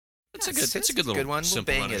It's a good little one. We'll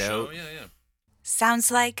simple bang runner it show. out. Yeah.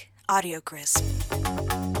 Sounds like Audio Crisp.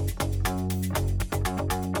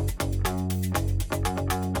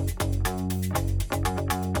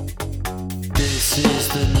 This is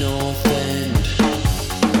the North End.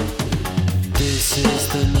 This is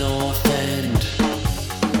the North End.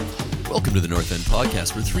 Welcome to the North End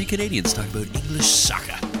Podcast, where three Canadians talk about English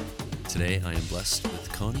soccer. Today, I am blessed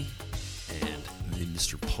with Connie and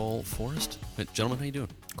Mr. Paul Forrest. Hey, gentlemen, how you doing?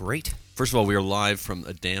 Great. First of all, we are live from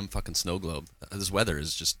a damn fucking snow globe. This weather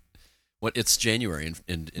is just it's January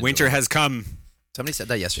in Winter has come. Somebody said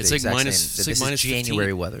that yesterday. It's like exact minus, same. it's This like minus is January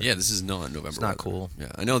 15. weather. Yeah, this is not November. It's not weather. cool.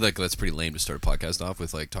 Yeah, I know that that's pretty lame to start a podcast off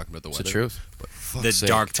with, like talking about the It's weather. the truth. But fuck's The sake.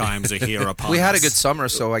 dark times are here upon We had a us. good summer,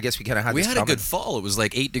 so I guess we kind of had We this had a coming. good fall. It was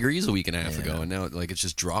like 8 degrees a week and a half Yeah. ago, and now it's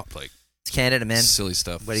just dropped. Like It's Canada, man. silly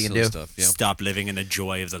stuff. What are you silly gonna do? Stuff. Yeah. Stop living in the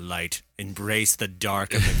joy of the light. Embrace the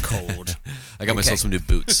dark and the cold. I got myself some new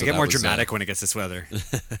boots. So I get that more was, dramatic when it gets this weather.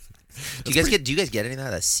 Do you guys get any of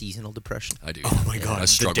that seasonal depression? I do. Oh my Yeah, god! I The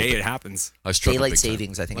struggle day big- it happens. I struggle Daylight big time.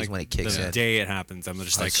 savings, I think, is when it kicks the in. day it happens, I'm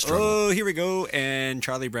just I like, struggle. oh, here we go, and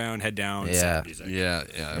Charlie Brown head down. Yeah. 70s. Yeah,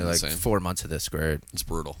 I'm You're the like same. 4 months of this squared. It's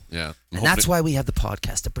brutal. Yeah, And that's why we have the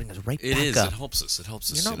podcast to bring us right it back is. up. It helps us. It helps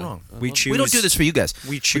us. You're not you know? wrong. I We love it. choose. We don't do this for you guys.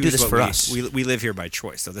 We choose. do this what for we, us. We live here by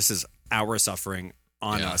choice. So this is our suffering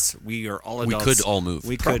on Yeah. us. We are all We adults. could all move.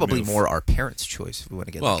 We could Probably move. more our parents' choice if we want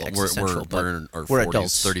to get Well, like we're existential. but in our we're 40s,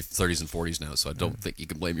 adults. 30s and 40s now, so I don't think you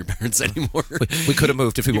can blame your parents anymore. We could have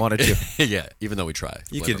moved if we wanted to. Yeah, even though we try.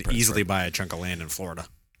 You Blame our could parents easily for it. buy a chunk of land in Florida.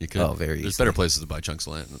 You could. Oh, very There's easily. better places to buy chunks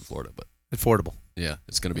of land in Florida, but Affordable. yeah,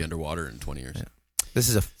 it's going to be underwater in 20 years. Yeah. This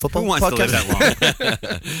is a football Who wants to live podcast.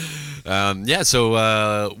 that long? So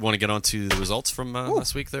want to get on to the results from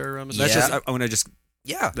last week there, Mr. Let's Yeah. just. I want to just.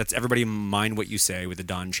 Yeah. Let's everybody mind what you say with the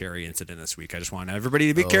Don Cherry incident this week. I just want everybody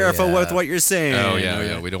to be Oh, careful yeah. with what you're saying. Oh,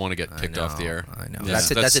 yeah. We don't want to get kicked off the air. I know. Yeah.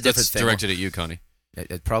 That's a different thing. directed at you, Connie.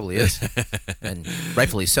 It probably is, and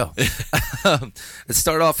rightfully so. Let's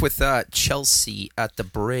start off with Chelsea at the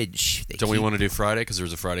Bridge. Don't we want to do Friday? Because there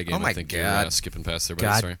was a Friday game. Oh my I think God. you're skipping past there, but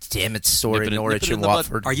God sorry. damn it, sorry, Nip it Norwich in and the bud.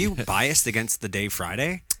 Watford. Are you biased against the day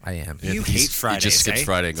Friday? I am. Yeah, You he's- hate Fridays. He just skips eh?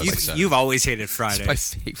 Friday and goes like Saturday. You've always hated It's my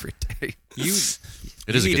Fridays. favorite day. You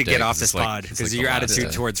It is a need good to get day, off 'cause this it's like- pod it's because like your the last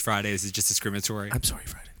attitude day. towards Fridays is just discriminatory. I'm sorry,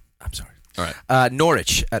 Friday. I'm sorry. All right.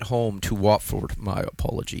 Norwich at home to Watford. My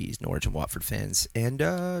apologies, Norwich and Watford fans. And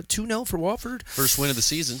 2-0 for Watford. First win of the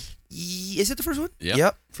season. Is it the first one? Yeah.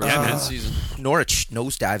 Yep. First win of the season. Norwich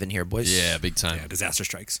nosedive in here, boys. Yeah, big time. Yeah, disaster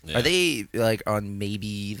strikes. Yeah. Are they like on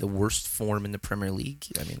maybe the worst form in the Premier League?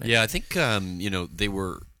 I mean, Yeah, I think they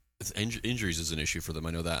were injuries is an issue for them.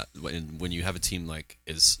 I know that when you have a team like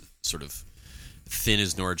as sort of thin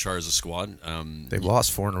as Norwich are as a squad, they've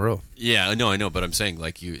lost 4 in a row. yeah, I know, but I'm saying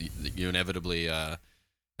like you inevitably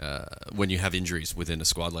when you have injuries within a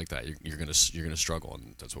squad like that, you're gonna struggle,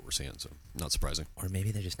 and that's what we're seeing. So not surprising. Or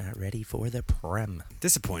maybe they're just not ready for the Prem.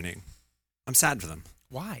 Disappointing. I'm sad for them.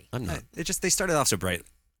 Why? I'm not. They started off so bright.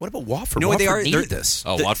 What about Watford? You know what they Watford are? needed They're- this.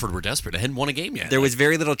 Oh, Watford were desperate. They hadn't won a game yet. There was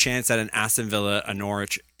very little chance that an Aston Villa, a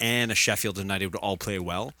Norwich, and a Sheffield United would all play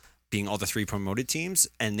well, being all the 3 promoted teams,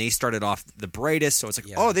 and they started off the brightest, so it's like,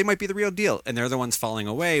 Yeah. oh, they might be the real deal, and they're the ones falling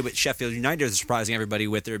away, but Sheffield United is surprising everybody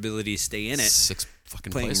with their ability to stay in it, 6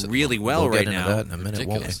 fucking playing places. really well We'll right get into now. that in a minute, won't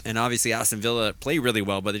we? Ridiculous. And obviously Aston Villa play really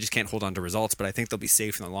well, but they just can't hold on to results, but I think they'll be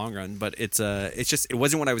safe in the long run, but it's just, it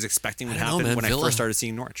wasn't what I was expecting would I don't know, happen man. when I Villa- first started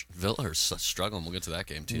seeing Norwich. Villa are such struggling. We'll get to that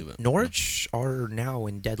game too. But Norwich are now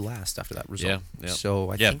in dead last after that result. Yeah, yeah.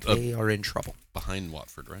 So I Yeah, think they are in trouble. behind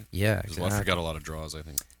Watford, right? Yeah, Because Watford got a lot of draws, I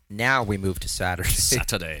think. Now we move to Saturday.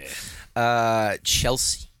 Saturday.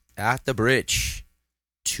 Chelsea at the Bridge.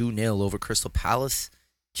 2-0 over Crystal Palace.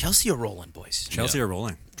 Chelsea are rolling, boys. Chelsea are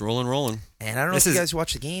rolling. Rolling. And I don't know This if you is- guys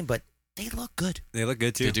watch the game, but they look good. They look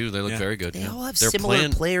good too. They do. They look Yeah. very good. They all have They're similar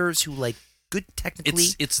playing- players who like good technically,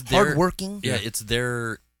 It's their hardworking. Yeah, it's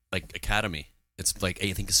their like academy. It's like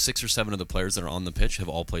I think 6 or 7 of the players that are on the pitch have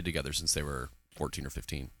all played together since they were 14 or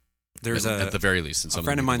 15. There's at the very least. And a some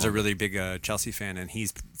friend of them mine's a even really big Chelsea fan, and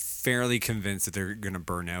he's fairly convinced that they're going to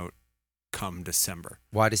burn out come December.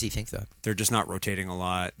 Why does he think that? They're just not rotating a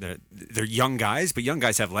lot. They're young guys, but young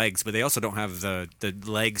guys have legs, but they also don't have the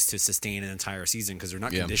legs to sustain an entire season because they're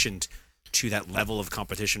not Yeah. conditioned to that level of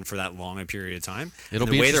competition for that long a period of time. It'll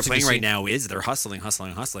And be the way they're interesting to playing right see. now is they're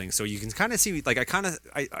hustling. So you can kind of see, like,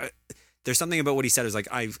 there's something about what he said is like,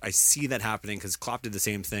 I see that happening because Klopp did the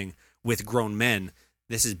same thing with grown men.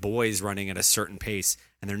 This is boys running at a certain pace,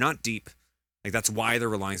 and they're not deep. Like that's why they're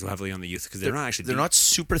relying so heavily on the youth because they're not actually. They're deep. not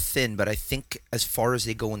super thin, but I think as far as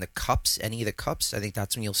they go in the cups, any of the cups, I think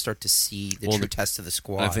that's when you'll start to see the true test of the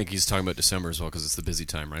squad. I think he's talking about December as well because it's the busy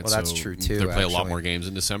time, right? Well, that's true, too, They play a lot actually. more games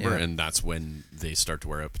in December, Yeah. and that's when they start to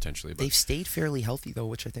wear out potentially. But they've stayed fairly healthy though,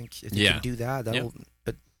 which I think if they Yeah. can do that, that'll.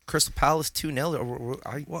 But Crystal Palace 2-0.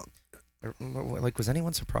 Was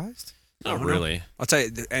anyone surprised? not no. really. I'll tell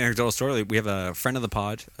you the anecdotal story. We have a friend of the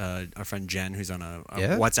pod, our friend Jen, who's on a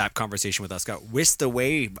Yeah. WhatsApp conversation with us. Got whisked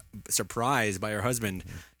away, surprised by her husband.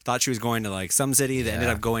 Thought she was going to like some city. That ended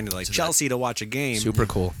up going to like Chelsea to watch a game. Super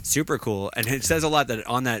cool. Super cool. And it says a lot that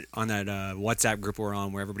on that WhatsApp group we're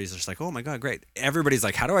on, where everybody's just like, "Oh my god, great!" Everybody's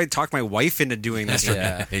like, "How do I talk my wife into doing this?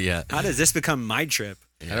 Yeah. Yeah. How does this become my trip?"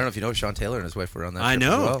 I don't know if you know Sean Taylor and his wife were on that. I trip as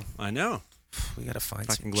know. well. I know. We gotta find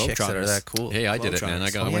Fucking some chicks that are Globetrotters. that cool. Hey, I did it, man.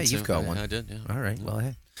 I got Oh, yeah, one. you've too. got one. I did. Yeah. All right. Well,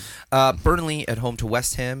 hey. Burnley at home to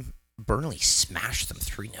West Ham. Burnley smashed them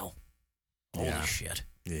 3-0. Holy Yeah. shit.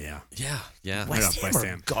 Yeah. Yeah. West Ham West are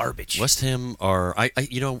Ham. garbage. West Ham are. I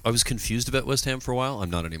was confused about West Ham for a while. I'm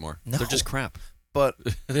not anymore. No. They're just crap. but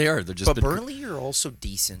They are. They're just. but been- Burnley are also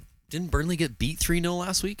decent. Didn't Burnley get beat 3-0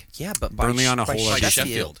 last week? Yeah, but Burnley on a by whole other- Sheffield.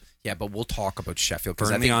 Sheffield. Yeah, but we'll talk about Sheffield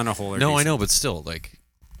because I Burnley think on a whole. No, I know, but still, like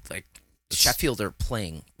Sheffield are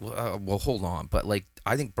playing. Well, hold on, but like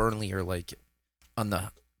I think Burnley are like on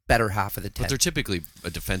the better half of the but tent. they're typically a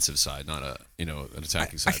defensive side, not an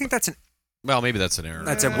attacking I side. think but- that's well, maybe that's an error.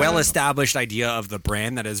 a well-established idea of the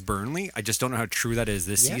brand that is Burnley. I just don't know how true that is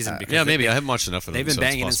this Yeah. season. Because Yeah, maybe I haven't watched enough of them. they've been so it's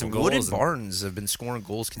banging in some possible. goals. Wood and and- Barnes have been scoring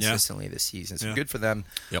goals consistently this season, so Yeah. good for them.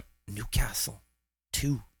 Yep. Newcastle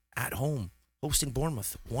 2 at home hosting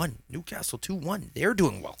Bournemouth 1. Newcastle 2-1. They're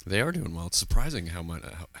doing well. They are doing well. It's surprising how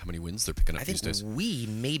many wins they're picking up I these think days.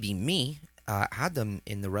 maybe me, had them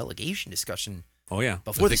in the relegation discussion Oh yeah.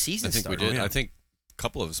 before the I season think started. we did. Oh, yeah. I think a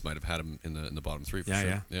couple of us might have had them in the bottom three. For Yeah,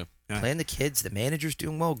 sure. yeah. Playing the kids, the manager's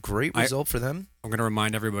doing well. Great I- result for them. I'm going to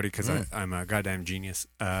remind everybody because I'm a goddamn genius.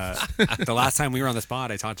 The last time we were on the spot,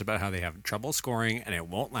 I talked about how they have trouble scoring and it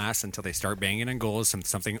won't last until they start banging in goals from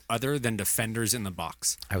something other than defenders in the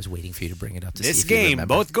box. I was waiting for you to bring it up. To This see if you game,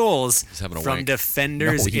 remember. both goals He's having a from wank.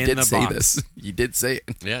 defenders in the box. You did say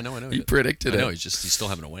it. Yeah, no, I know. You predicted I know. it. He's still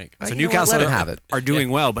having a wank. So You know what? Newcastle Let him have it. are doing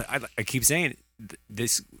well, but I keep saying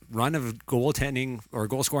this run of goaltending or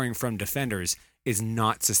goal scoring from defenders is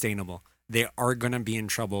not sustainable. They are going to be in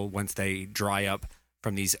trouble once they dry up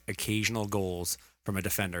from these occasional goals from a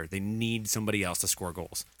defender. They need somebody else to score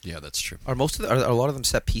goals. Yeah, that's true. Are are a lot of them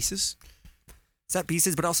set pieces? Set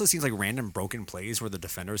pieces, but also seems like random broken plays where the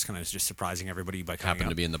defender is kind of just surprising everybody by coming Happen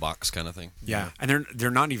up. to be in the box kind of thing. Yeah, and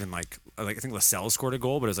they're not even like I think Lascelles scored a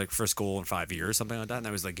goal, but it was like first goal in 5 years, something like that. And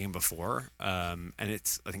that was like game before. And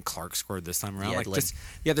it's I think Clark scored this time around. Yedlin.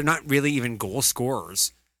 They're not really even goal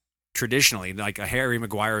scorers traditionally. Like a Harry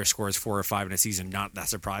Maguire scores 4 or 5 in a season, not that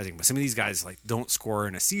surprising. But some of these guys like don't score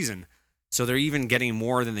in a season, so they're even getting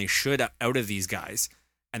more than they should out of these guys.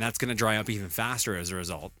 And that's going to dry up even faster as a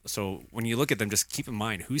result. So when you look at them, just keep in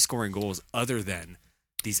mind who's scoring goals other than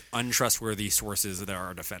these untrustworthy sources that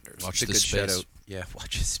are defenders. Watch It's a this good shout space. out. Yeah,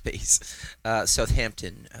 watch his space.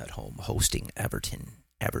 Southampton at home hosting Everton.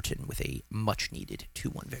 Everton with a much needed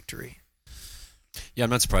 2-1 victory. Yeah, I'm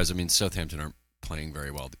not surprised. I mean, Southampton aren't playing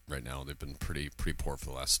very well right now. They've been pretty poor for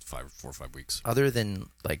the last 4 or 5 weeks. Other than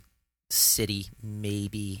like City,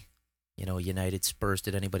 maybe, United, Spurs,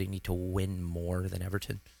 did anybody need to win more than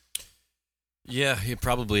Everton? Yeah,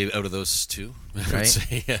 probably out of those two, I would Right.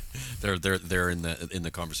 say, yeah, they're in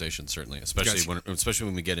the conversation certainly, especially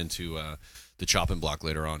when we get into the chopping block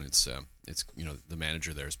later on. It's the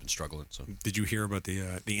manager there has been struggling. So Did you hear about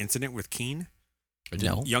the incident with Keane? I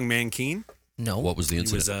didn't- No. Young man Keane. No. What was the He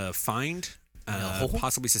incident? was fined, No.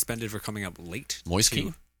 possibly suspended for coming up late. Moise to,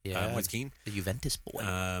 Keane? Yeah, Moise Keane. the Juventus boy.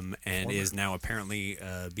 And Former. is now apparently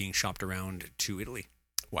being shopped around to Italy.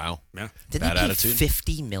 Wow. Yeah, Didn't bad they pay attitude.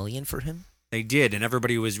 $50 million for him? they did, and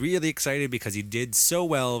everybody was really excited because he did so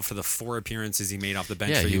well for the 4 appearances he made off the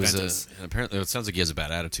bench Yeah, for he was. Juventus. Apparently, it sounds like he has a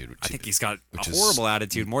bad attitude. I think he's got which a is- horrible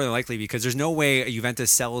attitude, more than likely, because there's no way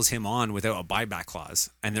Juventus sells him on without a buyback clause,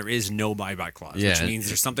 and there is no buyback clause, Yeah, which means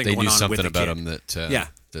there's something they going knew on something with the about kid. him that. Yeah.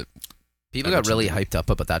 That People got Everton really did. hyped up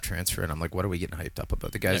about that transfer, and I'm like, what are we getting hyped up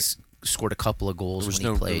about? The guy's scored a couple of goals there was when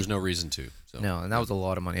no he played. there was no reason to. So. No, and that was a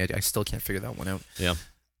lot of money. I still can't figure that one out. Yeah.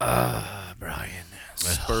 Brian.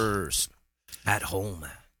 Spurs at home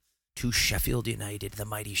to Sheffield United, the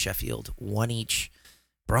mighty Sheffield, 1 each.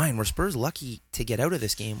 Brian, were Spurs lucky to get out of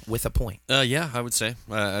this game with a point? Yeah, I would say.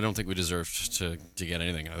 I don't think we deserved to get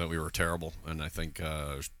anything. I thought we were terrible, and I think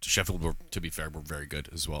Sheffield, to be fair, were very good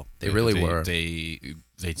as well. They really were. They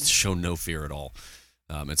show no fear at all.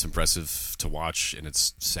 It's impressive to watch, and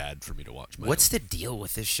it's sad for me to watch. What's the deal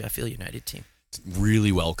with this Sheffield United team?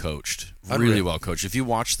 Really well coached. Unreal. Really well coached. If you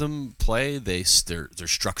watch them play, their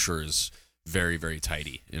structure is very, very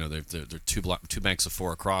tidy. You know, they're two banks of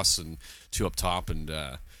 4 across and 2 up top, and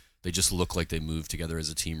they just look like they move together as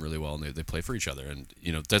a team really well, and they play for each other. And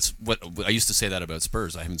you know, that's what I used to say that about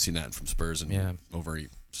Spurs. I haven't seen that from Spurs in over a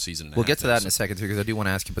season and a half. We'll get to that in a second too, because I do want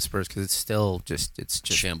to ask you about Spurs, because it's still just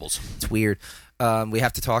shambles. It's weird. We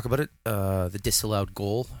have to talk about it. The disallowed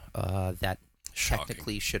goal that Shocking.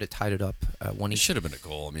 technically should have tied it up. It should have been a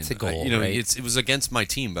goal. I mean, it's a goal, right? It was against my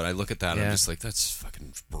team, but I look at that and Yeah. I'm just like, that's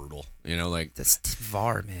fucking brutal. You know, like that's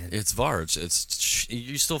VAR, man. it's VAR.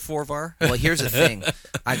 You still for VAR? Well, here's the thing.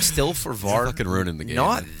 I'm still for VAR. Fucking ruining the game.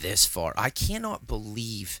 Not this far. I cannot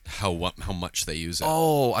believe how much they use it.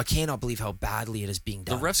 Oh, I cannot believe how badly it is being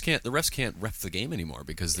The done. refs can't ref the game anymore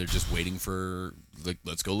because they're just waiting for like,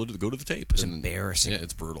 let's go to the tape. It's embarrassing. Yeah,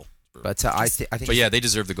 it's brutal. But I think. But yeah, they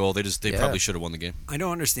deserve the goal. They probably should have won the game. I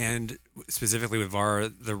don't understand specifically with VAR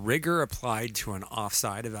the rigor applied to an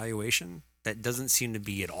offside evaluation that doesn't seem to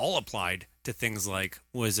be at all applied to things like,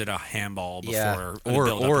 was it a handball before Yeah. the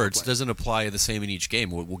build-up Or of it play? doesn't apply the same in each game.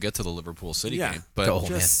 We'll get to the Liverpool City Yeah. game, but Oh, Just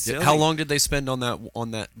man. silly. how long did they spend on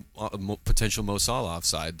that potential Mo Salah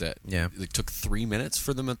offside? That it took 3 minutes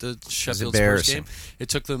for them at the Sheffield Spurs embarrassing. game. It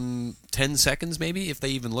took them 10 seconds, maybe, if they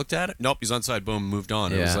even looked at it. Nope, he's onside. Boom, moved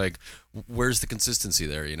on. It was Yeah. like, where's the consistency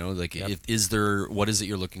there? You know, like, Yep. what is it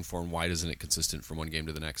you're looking for, and why isn't it consistent from one game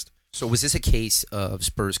to the next? So was this a case of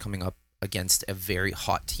Spurs coming up against a very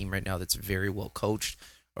hot team right now that's very well coached,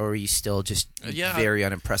 or are you still just very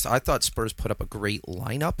unimpressed? I thought Spurs put up a great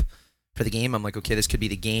lineup for the game. I'm like, okay, this could be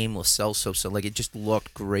the game. Lo Celso, so like it just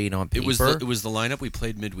looked great on paper. It was the lineup we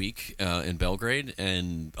played midweek in Belgrade,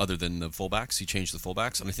 and other than the fullbacks, he changed the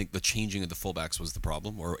fullbacks, and I think the changing of the fullbacks was the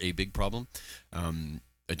problem, or a big problem.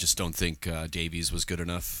 I just don't think Davies was good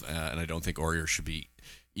enough, and I don't think Aurier should be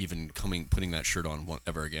even putting that shirt on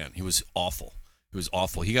ever again. He was awful. It was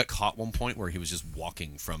awful. He got caught one point where he was just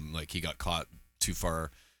walking from, like, he got caught too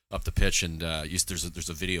far up the pitch, and there's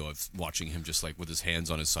a video of watching him just like with his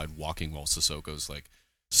hands on his side walking while Sissoko's like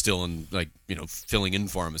still in, like, you know, filling in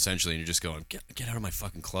for him essentially, and you're just going, get out of my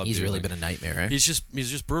fucking club. He's dude. really Like, been a nightmare, right? he's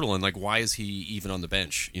just brutal, and like, why is he even on the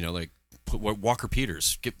bench? You know, like, put Walker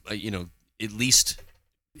Peters, you know, at least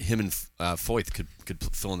him and Foyth could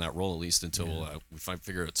fill in that role at least until we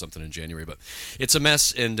figure out something in January. But it's a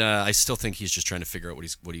mess, and I still think he's just trying to figure out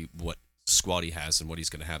what squad he has and what he's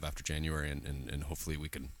going to have after January, and hopefully we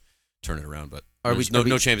can turn it around. But there's no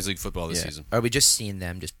Champions League football this season. Are we just seeing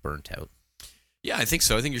them just burnt out? Yeah, I think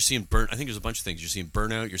so. I think you're seeing I think there's a bunch of things. You're seeing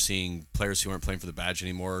burnout. You're seeing players who aren't playing for the badge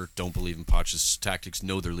anymore, don't believe in Poch's tactics,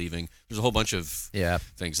 know they're leaving. There's a whole bunch of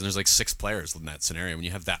things, and there's like 6 players in that scenario. When you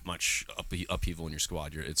have that much upheaval in your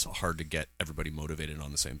squad, it's hard to get everybody motivated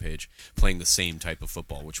on the same page, playing the same type of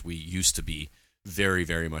football, which we used to be very,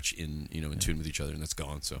 very much in tune with each other, and that's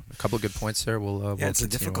gone. So a couple of good points there. We'll it's a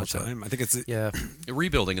difficult time. I think it's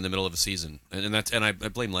rebuilding in the middle of a season, and I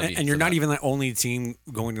blame Levy. And you're not even the only team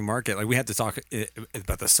going to market. Like, we had to talk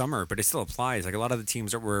about the summer, but it still applies. Like, a lot of the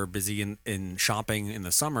teams that were busy in shopping in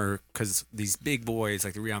the summer, because these big boys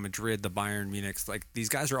like the Real Madrid, the Bayern Munichs, like, these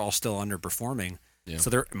guys are all still underperforming. Yeah. So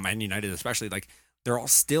they're, Man United especially, like, they're all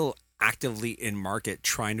still actively in market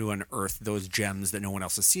trying to unearth those gems that no one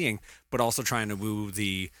else is seeing, but also trying to woo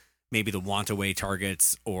maybe the want away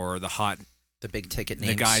targets or the big ticket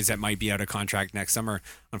names, the guys that might be out of contract next summer.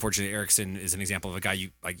 Unfortunately, Eriksson is an example of a guy you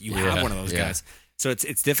have one of those guys. So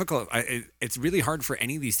it's difficult. It's really hard for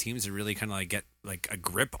any of these teams to really kind of like get like a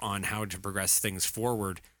grip on how to progress things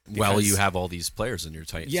forward. Well, you have all these players in your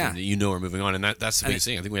tight, yeah, are moving on, and that's what you're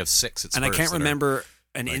seeing. I think we have 6 at Spurs. And I can't remember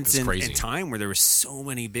an like, instant in time where there were so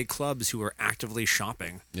many big clubs who were actively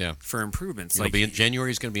shopping for improvements.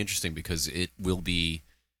 January is going to be interesting because it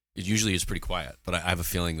usually is pretty quiet, but I have a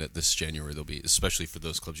feeling that this January there'll be, especially for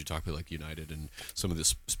those clubs you talk about like United and some of the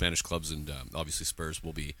Spanish clubs, and obviously Spurs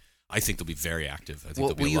will be. I think they'll be very active. I think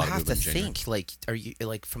there'll be a you lot have of to movement in January. think, like, are you,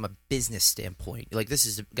 like, from a business standpoint, like, this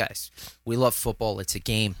is, guys, we love football. It's a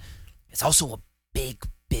game. It's also a big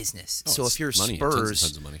business. So if you're money, Spurs,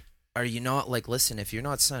 tons of money. are you not like, listen, if you're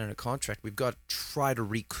not signing a contract, we've got to try to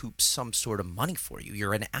recoup some sort of money for you.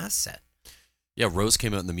 You're an asset. Yeah, Rose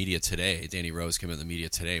came out in the media today. Danny Rose came out in the media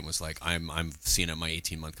today and was like, "I'm seeing out my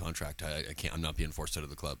 18-month contract. I can't. I'm not being forced out of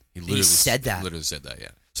the club." He literally said that. Literally said that.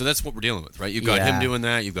 Yeah. So that's what we're dealing with, right? You've got him doing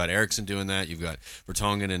that. You've got Eriksson doing that. You've got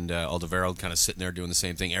Vertonghen and Alderweireld kind of sitting there doing the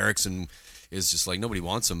same thing. Eriksson, is just like nobody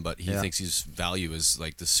wants him, but he thinks his value is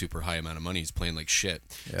like this super high amount of money. He's playing like shit.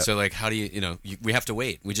 Yep. So like, how do we have to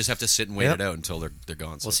wait. We just have to sit and wait it out until they're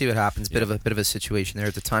gone. So. We'll see what happens. Bit of a situation there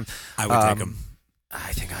at the time. I would take him.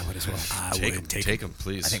 I think I would as well. Take him,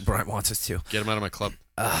 please. I think Brian wants us to. Get him out of my club.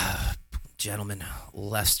 Gentlemen,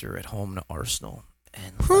 Leicester at home to Arsenal.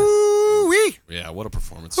 And Hoo-wee! Yeah, what a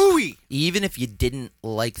performance. Hoo-wee! even if you didn't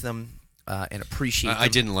like them and appreciate them, I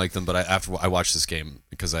didn't like them, but after I watched this game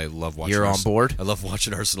because I love watching. You're on Arsenal. board? I love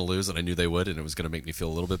watching Arsenal lose, and I knew they would, and it was going to make me feel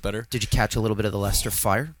a little bit better. Did you catch a little bit of the Leicester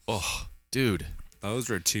fire? Oh, dude. Those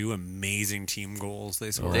were two amazing team goals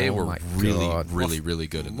they scored. They Oh were my really, God. really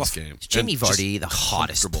good in this game. Is Jamie And just Vardy the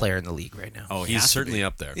hottest comfortable. player in the league right now? Oh, he He's has to certainly be.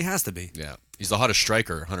 up there. He has to be. Yeah, he's the hottest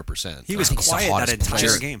striker, 100%. He was think he's the quiet that hottest entire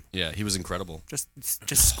player. game. Yeah, he was incredible. Just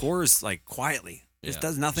scores like quietly. Just Yeah.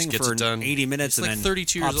 does nothing Just gets for it done. 80 minutes He's and like then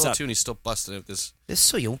 32 years pops old up. too, and he's still busting out this.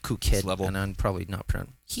 This Soyuncu kid, level. and I'm probably not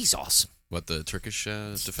pronouncing. He's awesome. What, the Turkish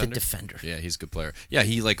The defender? defender. Yeah, he's a good player. Yeah,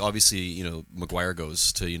 he like obviously Maguire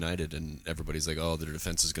goes to United, and everybody's like, oh, their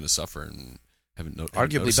defense is going to suffer, and haven't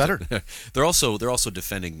Arguably noticed it. they're also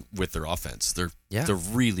defending with their offense. They're Yeah.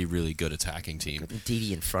 really really good attacking team.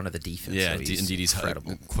 Ndidi in front of the defense. Yeah, so he's Ndidi's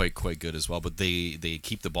incredible. quite good as well. But they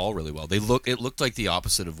keep the ball really well. It looked like the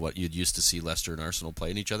opposite of what you'd used to see Leicester and Arsenal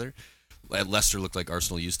playing each other. Leicester looked like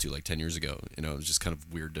Arsenal used to like 10 years ago. It was just kind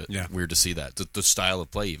of weird to see that the style of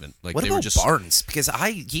play even like What they about were just Barnes? Because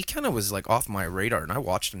he kind of was like off my radar, and I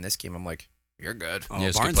watched him this game. I'm like, you're good. Oh, Yeah,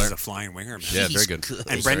 he's a good Barnes player. is a flying winger, man. Yeah, He's very good. good.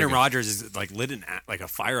 And He's Brendan very good. Rodgers is like lit like a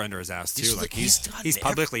fire under his ass too. He's Like he's he's done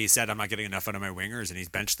publicly said, "I'm not getting enough out of my wingers," and he's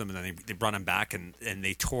benched them, and then they brought him back, and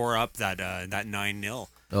they tore up that 9-0.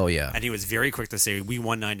 Oh yeah, And he was very quick to say, "We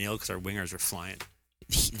won 9-0 because our wingers were flying."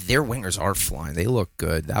 their wingers are flying. They look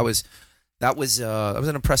good. That was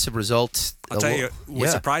an impressive result. I'll tell you what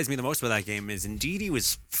Yeah. surprised me the most about that game is indeed he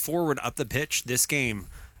was forward up the pitch this game,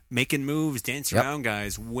 making moves, dancing Yep. around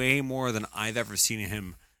guys way more than I've ever seen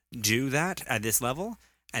him do that at this level.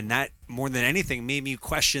 And that, more than anything, made me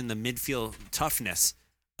question the midfield toughness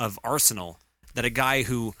of Arsenal. That a guy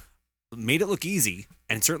who made it look easy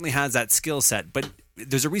and certainly has that skill set, but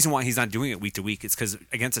there's a reason why he's not doing it week to week. It's because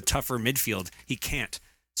against a tougher midfield, he can't.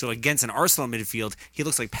 So against an Arsenal midfield, he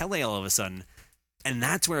looks like Pele all of a sudden. And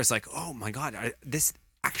that's where it's like, oh my God, this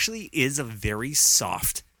actually is a very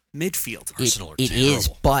soft midfield. Arsenal are It is,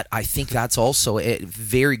 terrible. but I think that's also a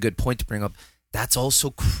very good point to bring up. That's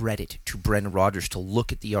also credit to Brendan Rodgers to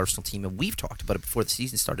look at the Arsenal team, and we've talked about it before the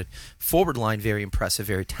season started. Forward line, very impressive,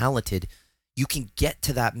 very talented. You can get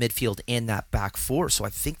to that midfield and that back four. So I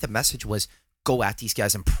think the message was go at these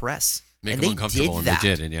guys and press. Make and them they uncomfortable, did and that. they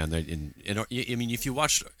did. And yeah, I mean, if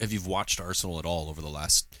you've watched Arsenal at all over the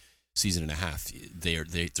last season and a half, their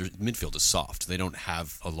midfield is soft. They don't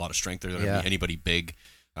have a lot of strength. They don't have anybody big.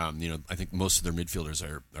 I think most of their midfielders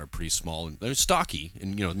are pretty small and they're stocky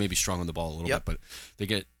and maybe strong on the ball a little bit, but they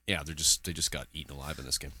just got eaten alive in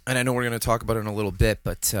this game. And I know we're going to talk about it in a little bit,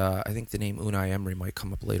 but I think the name Unai Emery might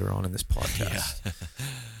come up later on in this podcast.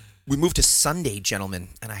 We move to Sunday, gentlemen,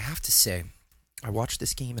 and I have to say, I watched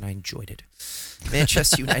this game and I enjoyed it.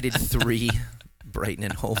 Manchester United 3, Brighton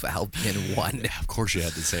and Hove Albion 1. Of course you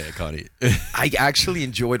had to say it, Connie. I actually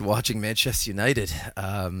enjoyed watching Manchester United.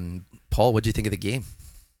 Paul, what did you think of the game?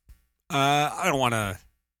 I don't want to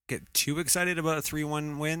get too excited about a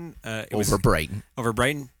 3-1 win. Over Brighton. Over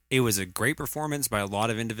Brighton. It was a great performance by a lot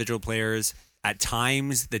of individual players. At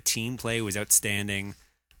times, the team play was outstanding,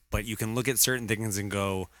 but you can look at certain things and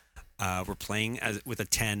go, we're playing with a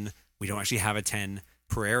 10. We don't actually have a 10.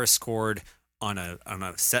 Pereira scored on a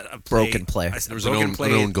set of play. Broken play. There was an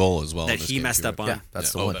own goal as well that in this he game, messed too, up on. Yeah,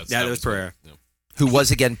 that's the one. that was Pereira. Yeah. Who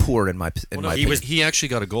was again poor in my opinion. He actually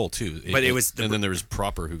got a goal too, But it was and then there was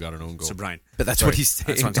Proper who got an own goal. So Brian. But that's Sorry. what he's saying.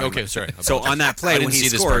 That's what I'm talking Okay, about. sorry. So on that play, I didn't when he see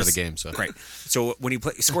scores, this part of the game, so great. So when he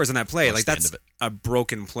scores on that play, Lost like the end that's of it. a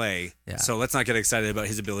broken play. Yeah. So let's not get excited about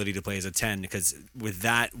his ability to play as a 10 because with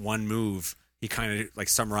that one move, he kind of like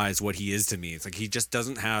summarized what he is to me. It's like he just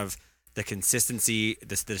doesn't have the consistency,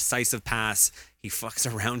 the decisive pass. He fucks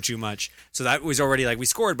around too much. So that was already like we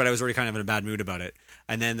scored, but I was already kind of in a bad mood about it.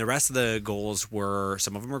 And then the rest of the goals were,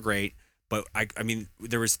 some of them were great, but I mean,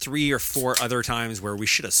 there was 3 or 4 other times where we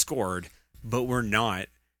should have scored, but we're not.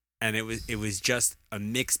 And it was just a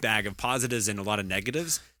mixed bag of positives and a lot of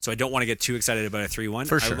negatives. So I don't want to get too excited about a 3-1.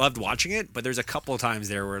 For sure. I loved watching it, but there's a couple of times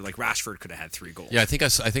there where like Rashford could have had 3 goals. Yeah, I think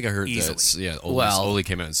I heard Easily. that. Yeah, Well- Ole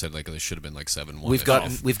came out and said like there should have been like 7-1. We've got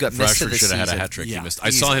missed of Rashford the should have had a season. hat trick. Yeah, He missed.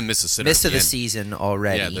 I saw him miss a sitter. Missed at of the the end. season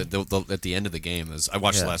already. Yeah, at the end of the game, I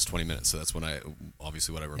watched Yeah. the last 20 minutes, so that's when I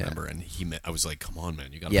remember. And I was like, "Come on,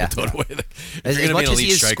 man, you got to Yeah. put that away." If As you're gonna much be an as he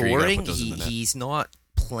elite is striker, you gotta scoring, put those in the net. he's not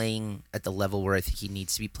playing at the level where I think he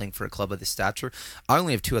needs to be playing for a club of this stature. I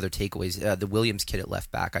only have two other takeaways. The Williams kid at left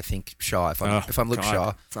back. I think Shaw. If I'm Luke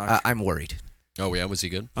God. Shaw, I'm worried. Oh yeah, was he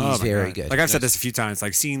good? He's my very God. good. Like I've said this a few times,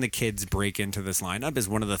 like seeing the kids break into this lineup is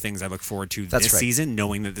one of the things I look forward to That's this right. season,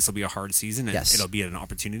 knowing that this will be a hard season and Yes. it'll be an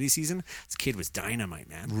opportunity season. This kid was dynamite,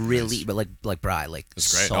 man. Really, but like Bri, like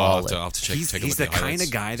That's great. solid. I'll have to He's take a look the at the kind highlights.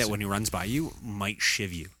 of guy that when he runs by you might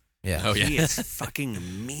shiv you. Yeah. Oh, yeah. He is fucking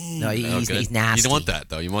mean. No, Oh, he's good. nasty. You don't want that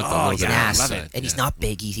though. You want the Oh, little He's bit yeah, of nasty, love it. and he's Yeah. not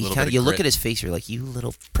big. He's Little kind bit of. of You look grit. at his face, you're like, you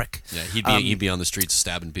little prick. Yeah, he'd be on the streets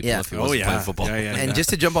stabbing people Yeah. if he Oh, wasn't yeah. playing football. Yeah, yeah. And just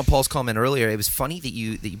to jump on Paul's comment earlier, it was funny that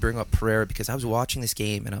you bring up Pereira because I was watching this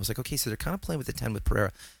game and I was like, okay, so they're kind of playing with the 10 with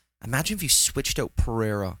Pereira. Imagine if you switched out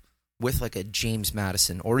Pereira with like a James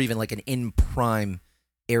Madison or even like an in prime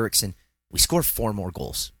Eriksson. We score 4 more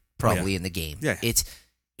goals probably in the game. Yeah.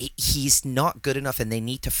 He's not good enough, and they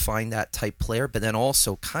need to find that type player. But then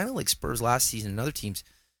also, kind of like Spurs last season and other teams,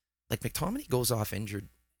 like McTominay goes off injured.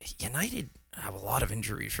 United have a lot of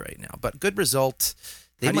injuries right now, but good result.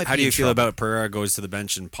 How do you feel about Pereira goes to the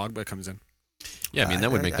bench and Pogba comes in? Yeah, I mean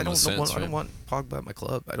that would make the most sense. I don't right? want Pogba at my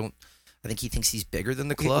club. I think he thinks he's bigger than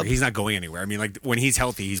the club. He's not going anywhere. I mean, like when he's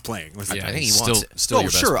healthy, he's playing. Listen, Yeah, I think he he's wants it. still Oh, your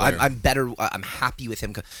best sure. player. I'm better. I'm happy with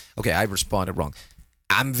him. Okay, I responded wrong.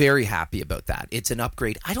 I'm very happy about that. It's an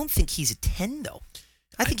upgrade. I don't think he's a 10 though.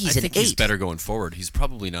 I think he's an 8. He's better going forward. He's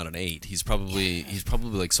probably not an 8. He's probably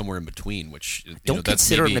like somewhere in between. Which Don't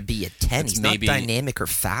consider him to be a 10. that's He's maybe- not dynamic or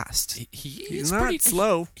fast. He's not pretty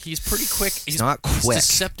slow. He's pretty quick. He's not quick. He's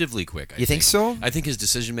deceptively quick. You think so? I think his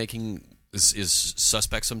decision making is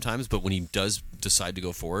suspect sometimes, but when he does decide to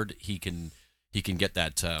go forward, he can get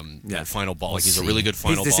that that final ball. Like he's a really good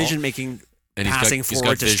final His ball. decision making, And passing he's got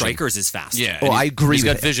forward to vision. strikers is fast. Yeah. Oh, and I agree He's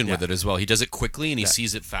with got it. vision with Yeah. it as well. He does it quickly and he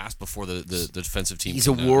sees it fast before the defensive team. He's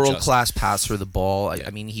a can, world adjust. class passer of the ball. Yeah.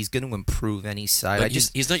 I mean, he's going to improve any side. Like,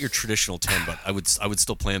 he's not your traditional 10, but I would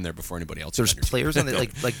still play him there before anybody else. There's on your team. players on the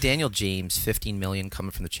like Daniel James, 15 million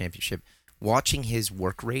coming from the championship. Watching his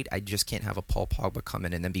work rate, I just can't have a Paul Pogba come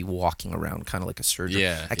in and then be walking around kind of like a surgeon.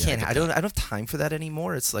 Yeah, I can't. get I don't have time for that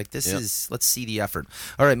anymore. It's like this Yep. is. Let's see the effort.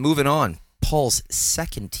 All right, moving on. Paul's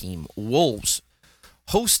second team, Wolves,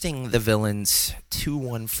 hosting the Villains,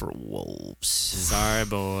 2-1 for Wolves. Sorry,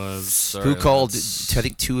 boys. Sorry, Who called? that's- I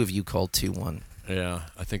think 2 of you called 2-1, Yeah,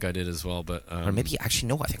 I think I did as well, but or maybe actually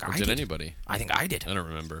no. I think I did did. anybody? I think I did. I don't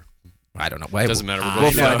remember. I don't know. It doesn't matter.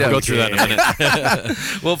 We'll find out. Go through that in a minute.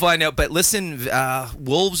 We'll find out. But listen,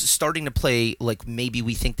 Wolves starting to play like maybe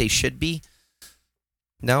we think they should be.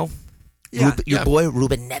 No? Yeah, Your boy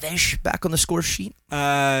Ruben Neves back on the score sheet?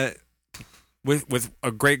 With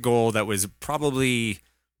a great goal that was probably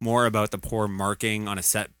more about the poor marking on a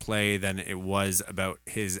set play than it was about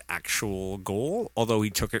his actual goal, although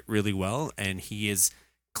he took it really well, and he is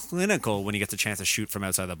clinical when he gets a chance to shoot from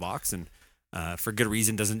outside the box, and for good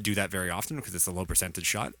reason doesn't do that very often because it's a low percentage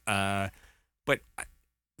shot. But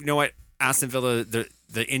you know what? Aston Villa, the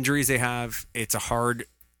injuries they have, it's a hard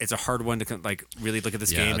one to like really look at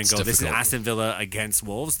this Yeah, game and it's go, this is difficult. Aston Villa against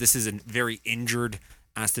Wolves. This is a very injured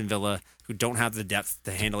Aston Villa who don't have the depth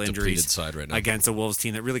to handle Depleted injuries side right now. against a Wolves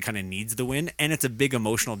team that really kind of needs the win, and it's a big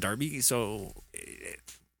emotional derby. So,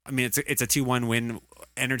 I mean, it's a 2-1 win,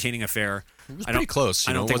 entertaining affair. It was I pretty don't- close.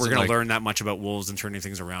 I you don't know? think It we're wasn't going to like- learn that much about Wolves and turning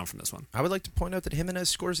things around from this one. I would like to point out that Jimenez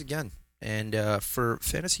scores again. And for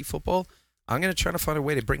fantasy football, I'm going to try to find a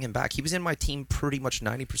way to bring him back. He was in my team pretty much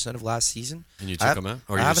 90% of last season. And you took him out?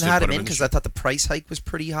 Or I you haven't just didn't had put him him in in because the I thought the price hike was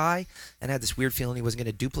pretty high and I had this weird feeling he wasn't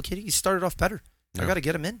going to duplicate it. He started off better. I Yeah. got to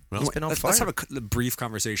get him in. Well, He's been on Let's fire. have a brief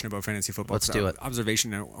conversation about fantasy football. Let's do it.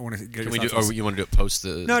 Observation. I want to get Can your we do? thoughts on Or you want to do it post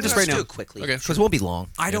the? No, just Let's right do now. it quickly Okay, because sure. we'll be long.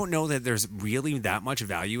 I don't know that there's really that much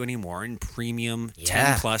value anymore in premium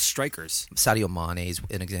Yeah. 10-plus strikers. Sadio Mane is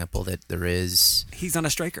an example that there is. He's not a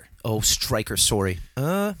striker. Oh, striker. Sorry.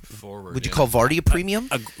 Forward. Would you yeah. call Vardy a premium?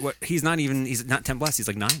 He's not 10-plus. He's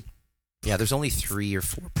like 9. Yeah, there's only 3 or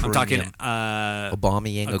 4 premium. I'm talking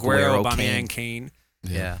Aubameyang, Aguero, Aguero, Aubameyang, Kane. Kane.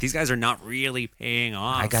 Yeah. These guys are not really paying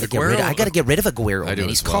off. I gotta Aguero- get rid of Aguero. I do Man.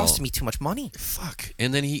 He's as well. costing me too much money. Fuck.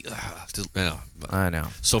 And then he. I know.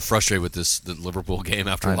 So frustrated with the Liverpool game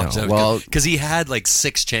after I know. lockdown. Well- because he had like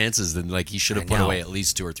 6 chances, then like he should have I put know. away at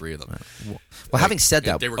least 2 or 3 of them. Well, having said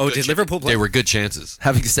that, They were Oh, good did Liverpool play? They were good chances.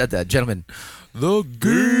 having said that, gentlemen, the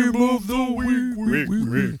game of the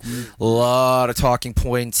week. A lot of talking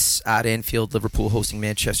points at Anfield. Liverpool hosting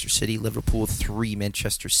Manchester City. Liverpool 3,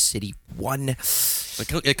 Manchester City 1.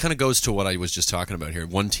 It kind of goes to what I was just talking about here.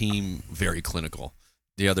 One team very clinical,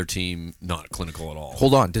 the other team not clinical at all.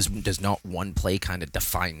 Hold on. Does not one play kind of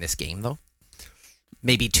define this game though?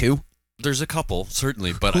 Maybe 2. There's a couple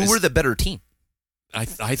certainly, but Who were the better team?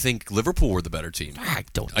 I think Liverpool were the better team. I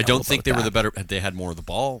don't think they about were the that. better. They had more of the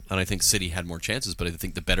ball, and I think City had more chances. But I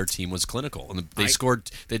think the better team was clinical, and they scored.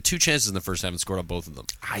 They had 2 chances in the first half and scored on both of them.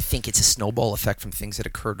 I think it's a snowball effect from things that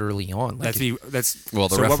occurred early on. Like That's Well,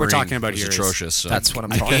 the so what we're refereeing talking about was here is atrocious. So that's what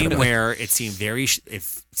I'm a talking game about. where it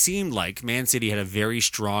seemed like Man City had a very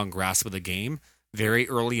strong grasp of the game very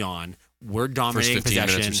early on. We're dominating 15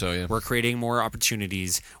 minutes possession. or so, yeah. We're creating more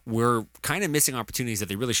opportunities. We're kind of missing opportunities that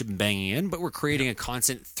they really should be banging in, but we're creating a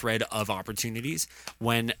constant thread of opportunities.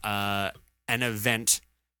 When an event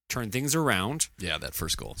turned things around, yeah, that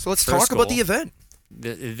first goal. So let's First talk about goal. the event.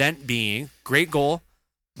 the event being great goal,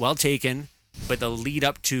 well taken, but the lead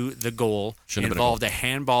up to the goal Shouldn't have been a involved a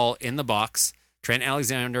handball in the box. Trent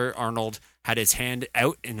Alexander-Arnold had his hand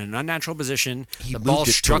out in an unnatural position. He the ball moved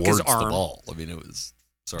it struck his towards the arm. ball. I mean, it was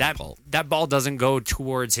sorry, That Paul. that ball doesn't go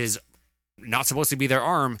towards his, not supposed to be their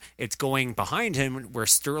arm. It's going behind him where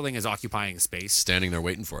Sterling is occupying space. Standing there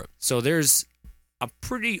waiting for it. So there's a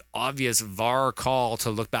pretty obvious VAR call to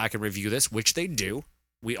look back and review this, which they do.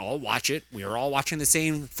 We all watch it. We are all watching the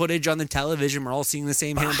same footage on the television. We're all seeing the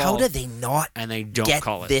same But handball. how did they not and they don't get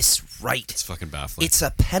call it. this right? It's fucking baffling. It's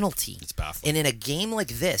a penalty. It's baffling. And in a game like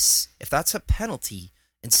this, if that's a penalty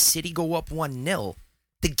and City go up 1-0,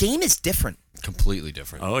 the game is different. Completely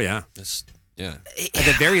different. Oh yeah. Yeah. At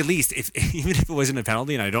the very least, even if it wasn't a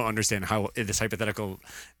penalty, and I don't understand how in this hypothetical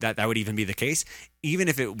that would even be the case, even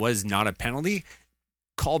if it was not a penalty,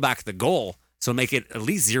 call back the goal, so make it at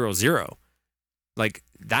least 0-0. Like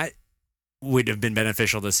that would have been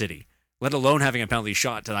beneficial to City, let alone having a penalty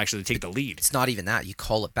shot to actually take the lead. It's not even that. You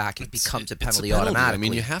call it back, it becomes a It's penalty automatically. I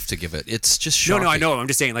mean, you have to give it. It's just No, shocking. I know. I'm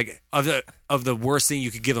just saying, like of the worst thing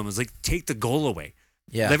you could give them is like take the goal away.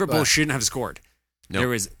 yeah, Liverpool but shouldn't have scored. No. There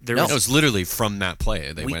was No, it was literally from that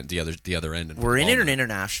play. They We- went the other end. And we're in balled an it.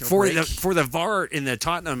 international for break. the VAR in the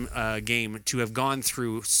Tottenham game to have gone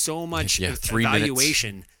through so much Yeah, 3 minutes.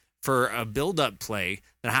 evaluation for a build-up play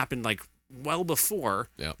that happened like well before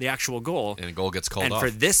Yeah. the actual goal, And a goal gets called and off. for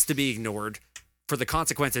this to be ignored for the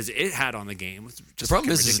consequences it had on the game. Was just The problem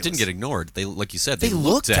fucking is, it ridiculous. didn't get ignored. They, like you said, they They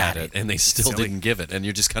looked looked at at it and they still Silly. didn't give it. And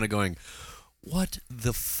you're just kind of going, what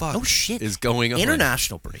the fuck Oh shit! is going on?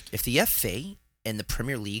 International break. If the FA and the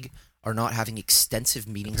Premier League are not having extensive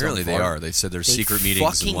meetings, Apparently on they VAR, are. They said there's they secret meetings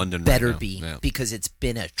in fucking London better right now. be Yeah. because it's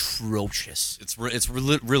been atrocious.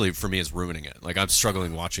 Really, for me, it's ruining it. Like, I'm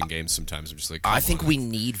struggling watching games sometimes. I'm just like, I come think on. we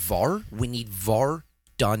need VAR. We need VAR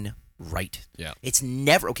done right. Yeah. It's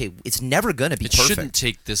never okay. It's never gonna be It perfect. shouldn't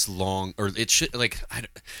take this long, or it should, like, It's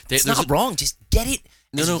there's not wrong. Just get it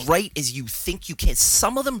No, as no. right as you think you can.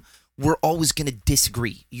 Some of them we're always gonna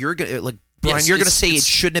disagree. You're gonna like Brian. Yes, you're gonna it's- say it it's-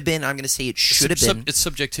 shouldn't have been. I'm gonna say it should have been. It's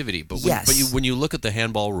subjectivity, but Yes. when you look at the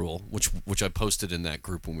handball rule, which I posted in that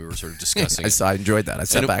group when we were sort of discussing, it, I enjoyed that. I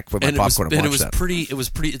sat and it- back with my and it was- popcorn and and it watched was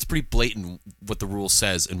that. it's pretty blatant what the rule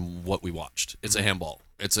says and what we watched. It's a handball.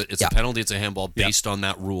 It's Yeah. a penalty. It's a handball based on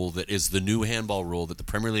that rule that is the new handball rule that the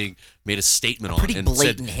Premier League made a statement on pretty and said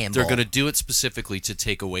blatant handball. they're going to do it specifically to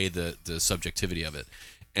take away the subjectivity of it.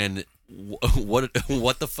 And what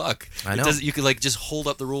the fuck? I know. You could like just hold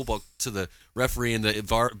up the rule book to the referee and the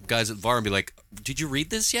VAR guys at VAR and be like, "Did you read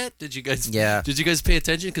this yet? Did you guys pay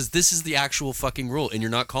attention? Because this is the actual fucking rule, and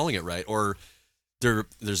you're not calling it right." Or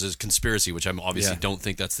there's a conspiracy, which I'm obviously don't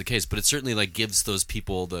think that's the case, but it certainly like gives those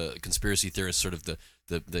people, the conspiracy theorists, sort of the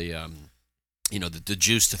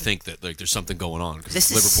juice to think that like there's something going on. 'Cause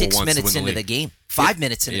This is Liverpool 6 wants to minutes win into the league. game. 5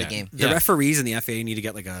 minutes into Yeah. the game. The Yeah. referees in the FA need to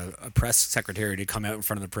get like a press secretary to come out in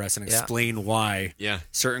front of the press and Yeah. explain why Yeah.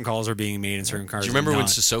 certain calls are being made and certain Do cards. you remember are when not.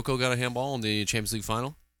 Sissoko got a handball in the Champions League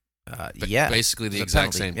final? Yeah, basically the It's a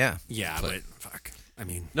exact penalty. same. Yeah, Yeah, But- but fuck. I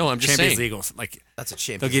mean, No, I'm just Champions saying. League will, like that's a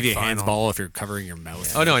Champions they'll give you a League final. handball if you're covering your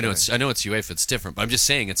mouth. Oh no, I know it's UEFA. It's different, but I'm just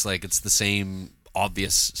saying it's like it's the same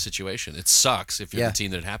obvious situation. It sucks if you're Yeah. the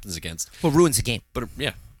team that it happens against, Well, ruins the game. but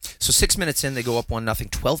yeah, So 6 minutes in, they go up 1-0.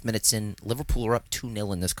 12 minutes in, Liverpool are up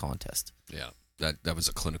 2-0 in this contest. yeah. That was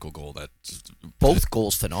a clinical goal. That Both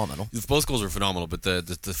goals phenomenal. both goals were phenomenal, but the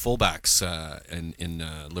fullbacks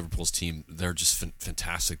in Liverpool's team, they're just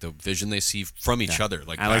fantastic. The vision they see from each other,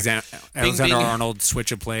 like Alexander Bing. Arnold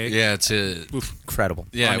switch a play. yeah, to Incredible.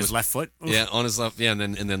 yeah, on it his was- left foot. Oof. Yeah, on his left. Yeah, and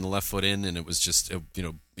then the left foot in, and it was just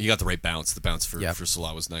he got the right bounce. The bounce for Yeah.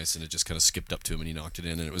 Salah was nice, and it just kind of skipped up to him, and he knocked it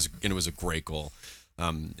in, and it was a great goal.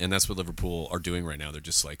 And that's what Liverpool are doing right now. They're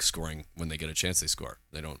just like scoring when they get a chance. They score.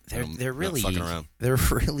 They're They're really not fucking around. They're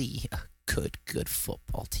really a good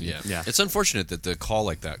football team. Yeah, Yeah. It's unfortunate that the call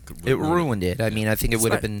like that could It ruined it. I mean, I think it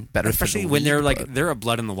would have been better, especially for the when they're league, like but- they're a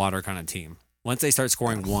blood in the water kind of team. Once they start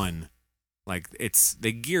scoring one, like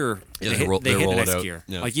they gear, Yeah, they they roll hit a it nice out. gear.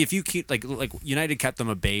 Yeah. Like if you keep like United kept them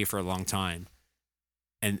at bay for a long time,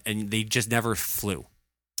 and they just never flew.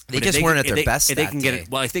 They But just if weren't at their if best If they that can get day. it,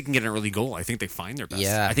 well, if they can get an early goal, I think they find their best.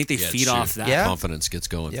 Yeah. I think they Yeah, feed it's off true. that. Yeah. Confidence gets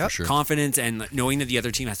going Yep. for sure. Confidence and knowing that the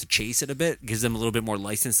other team has to chase it a bit gives them a little bit more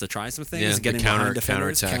license to try some things. Yeah, the getting counter- behind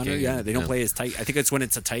defenders, counterattacking, yeah, they don't yeah. play as tight. I think it's when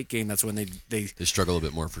it's a tight game that's when they They struggle a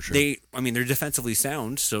bit more for sure. they're defensively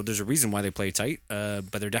sound, so there's a reason why they play tight.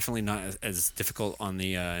 But they're definitely not as difficult on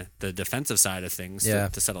the defensive side of things Yeah.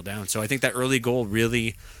 to settle down. So I think that early goal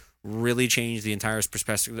really changed the entire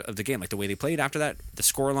perspective of the game. Like the way they played after that, the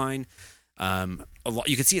scoreline.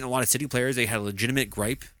 You could see it in a lot of City players. They had a legitimate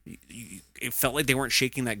gripe. It felt like they weweren't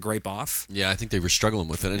shaking that gripe off. Yeah, I think they were struggling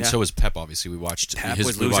with it, and Yeah. so was Pep. Obviously, we watched Pep his,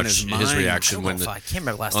 was we losing watched his mind. I reaction don't when know if I can't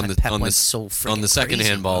remember last on time the Pep on went the so freaking on the second crazy.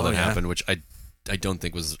 handball that Oh, yeah. happened, which I don't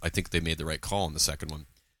think was. I think they made the right call on the second one.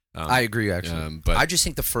 I agree, actually. but I just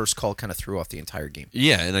think the first call kind of threw off the entire game.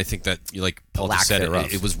 yeah, and I think that like Paul lack just said,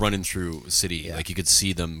 thereof. it was running through City. Yeah. Like you could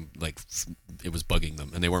see them, like it was bugging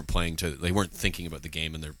them, and they weren't they weren't thinking about the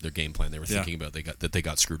game and their game plan. They were thinking about they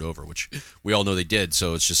got screwed over, which we all know they did.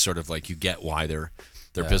 So it's just sort of like you get why they're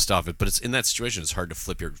pissed off. But it's in that situation, it's hard to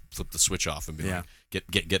flip the switch off and be like,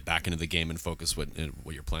 get back into the game and focus what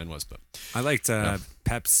your plan was. But I liked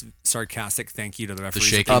Pep's sarcastic thank you to the referees.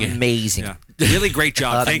 shaking. Amazing. Yeah. Really great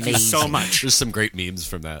job. Thank you so Amazing. much. there's some great memes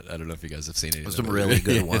from that. I don't know if you guys have seen any. There's of them. some really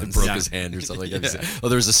good ones. Broke Yeah. his hand or something like that. Oh,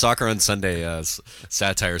 there was a Soccer on Sunday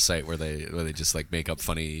satire site where they just like make up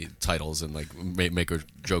funny titles and like make a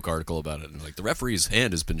joke article about it, and like the referee's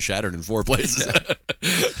hand has been shattered in 4 places.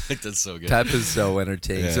 Like that's so good. Pep is so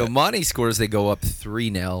entertaining. Yeah. So Monty scores, they go up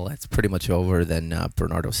 3-0. That's pretty much over. Then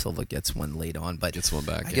Bernardo Silva gets one late on. But Gets one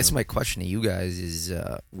back. I guess my question to you guys is,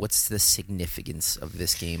 what's the significance of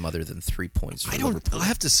this game other than 3 points for Liverpool? I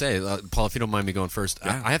have to say, Paul, if you don't mind me going first,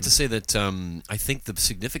 Yeah. I have to say that I think the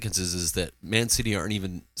significance is that Man City aren't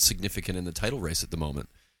even significant in the title race at the moment.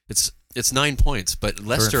 It's 9 points, but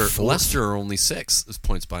fourth. Leicester are only 6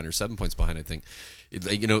 points behind or 7 points behind. I think.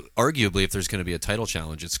 Arguably, if there's going to be a title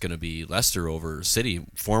challenge, it's going to be Leicester over City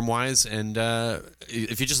form wise, and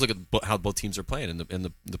if you just look at how both teams are playing and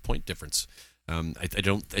the point difference. I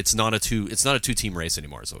don't. It's not a two team race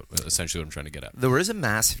anymore. So essentially, what I'm trying to get at. There is a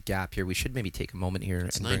massive gap here. We should maybe take a moment here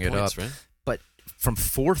It's and 9 bring it points, up. right? But from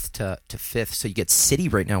 4th to 5th, so you get City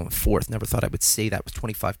right now in 4th. Never thought I would say that with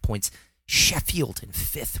 25 points. Sheffield in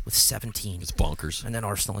 5th with 17. It's bonkers. And then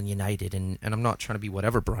Arsenal and United. And I'm not trying to be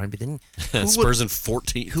whatever, Brian, but then Spurs in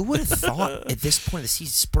 14. who would have thought at this point of the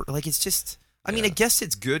season, Spurs, like it's just, I mean, I guess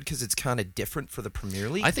it's good because it's kind of different for the Premier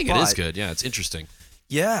League. I think it is but- good. Yeah, it's interesting.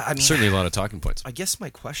 Yeah, I mean, Certainly a lot of talking points. I guess my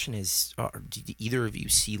question is, do either of you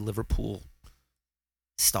see Liverpool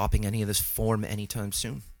stopping any of this form anytime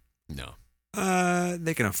soon? No.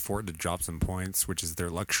 They can afford to drop some points, which is their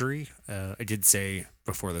luxury. I did say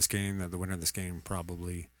before this game that the winner of this game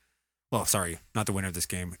probably, well, sorry, not the winner of this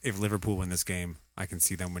game. If Liverpool win this game, I can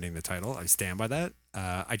see them winning the title. I stand by that.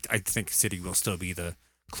 I think City will still be the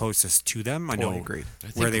closest to them. I know agreed.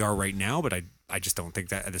 where they are right now, but I just don't think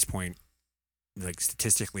that at this point, like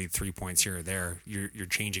statistically, 3 points here or there, you're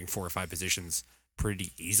changing 4 or 5 positions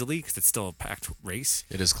pretty easily because it's still a packed race.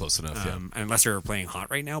 It is close enough, yeah. Unless they're playing hot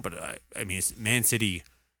right now, but I mean, Man City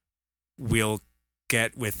will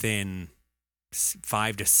get within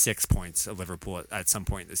 5 to 6 points of Liverpool at some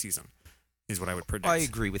point in the season, is what I would predict. I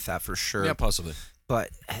agree with that for sure. Yeah, possibly.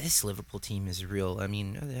 But this Liverpool team is real. I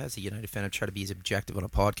mean, as a United fan, I try to be as objective on a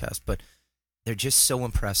podcast, but they're just so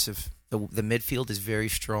impressive. The midfield is very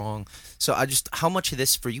strong. So how much of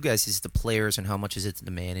this for you guys is the players and how much is it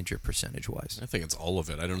the manager percentage-wise? I think it's all of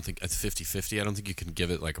it. I don't think it's 50-50. I don't think you can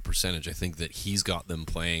give it like a percentage. I think that he's got them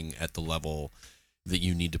playing at the level that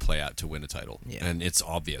you need to play at to win a title. Yeah. And it's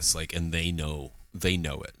obvious, like, and they know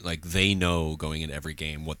it. Like, they know going into every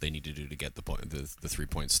game what they need to do to get the 3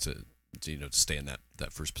 points to stay in that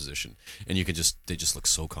first position. And they just look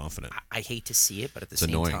so confident. I hate to see it, but at the It's same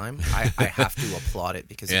annoying. time, I have to applaud it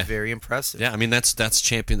because Yeah. it's very impressive. Yeah, I mean that's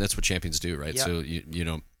champion. That's what champions do, right? Yeah. So you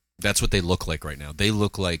know that's what they look like right now. They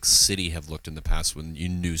look like City have looked in the past when you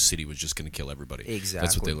knew City was just going to kill everybody. Exactly.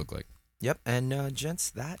 That's what they look like. Yep. And gents,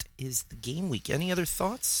 that is the game week. Any other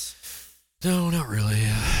thoughts? No, not really.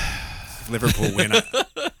 If Liverpool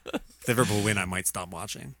win, I might stop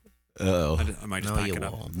watching. Oh, I might just No, pack you it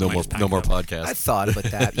up. won't. no I might more just pack no it more up. podcasts. I thought about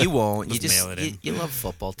that. You won't. You Just just mail it in. you love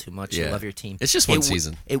football too much. You Yeah. love your team. It's just one It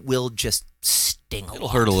season. It will just sting a It'll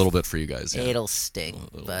lot. hurt a little bit for you guys. Yeah. It'll sting, A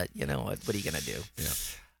little. but you know what? What are you gonna do?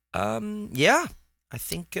 Yeah. Yeah. I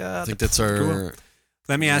think. I think that's our. Cool.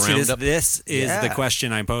 Let me ask you this. Roundup. This is the Yeah.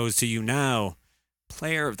 question I pose to you now.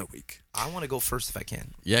 Player of the week. I want to go first if I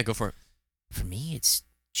can. Yeah, go for it. For me, it's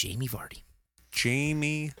Jamie Vardy.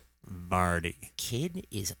 Jamie Vardy. Kid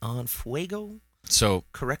is on fuego. So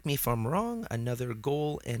correct me if I'm wrong, another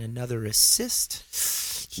goal and another assist.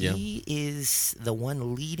 He is the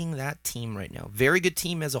one leading that team right now. Very good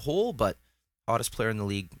team as a whole, but hottest player in the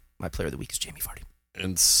league, my player of the week is Jamie Vardy.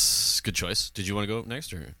 and good choice. Did you want to go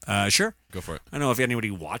next or Sure. go for it? I don't know if anybody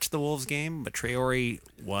watched the Wolves game, but Traore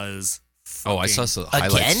was Oh, I saw fucking some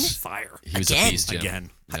highlights. Again? fire. He was Again? a beast. Yeah. Again.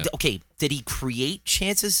 Yeah. Okay, did he create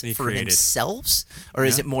chances He for created. himself, or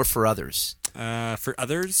is Yeah. it more for others? For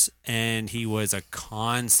others, and he was a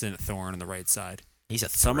constant thorn on the right side. He's a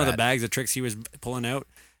Some of the threat. bags of tricks he was pulling out,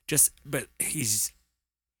 but he's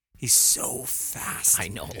so fast. I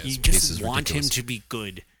know. Yeah, You his pace just is want him ridiculous. to be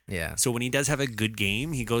good. Yeah. So when he does have a good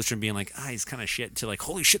game, he goes from being like, he's kind of shit to like,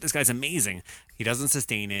 holy shit, this guy's amazing. He doesn't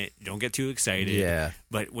sustain it. Don't get too excited. Yeah.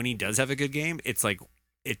 But when he does have a good game, it's like,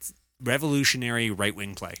 it's revolutionary right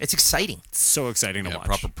wing play. It's exciting. It's so exciting to Yeah, watch.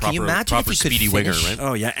 proper, you imagine proper if he could speedy winger, finish? right?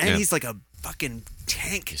 Oh yeah, and Yeah. he's like a fucking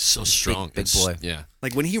tank. He's so strong, big It's- boy. Yeah,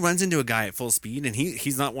 Like when he runs into a guy at full speed, and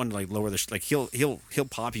he's not one to like lower the like he'll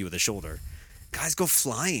pop you with a shoulder. Guys go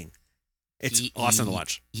flying. It's awesome to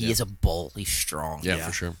watch. He is a bull. He's strong. yeah, Yeah.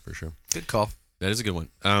 for sure. Good call. That is a good one.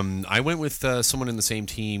 I went with someone in the same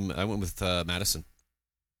team. I went with Madison.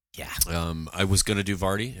 Yeah. I was going to do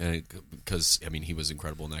Vardy because I mean he was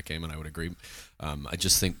incredible in that game, and I would agree. I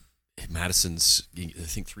just think Madison's. I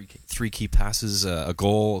think three key passes, a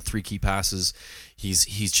goal, 3 key passes. He's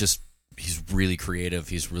really creative.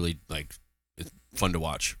 He's really like it's fun to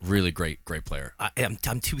watch. Really great player.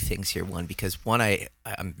 I'm two things here. One, because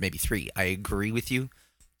I'm maybe three. I agree with you.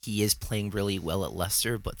 He is playing really well at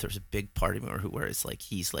Leicester, but there's a big part of me where it's like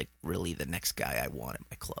he's like really the next guy I want at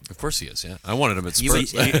my club. Of course he is. Yeah, I wanted him at You,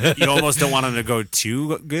 Spurs. you almost don't want him to go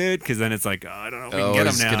too good because then it's like, I don't know if we can get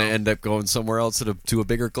him he's now. going to end up going somewhere else to a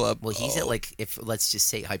bigger club. Well, he's at like if let's just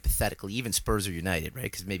say hypothetically, even Spurs or United, right?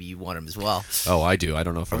 Because maybe you want him as well. Oh, I do. I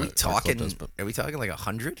don't know if Are our we club talking? does, but Are we talking like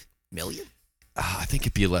 100 million? I think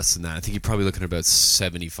it'd be less than that. I think you're probably looking at about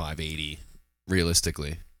 75, 80,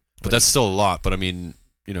 realistically. But that's still a lot. But I mean,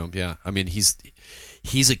 yeah. I mean, he's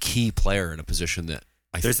a key player in a position that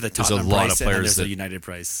There's the a Tottenham lot price of and then players there's that the United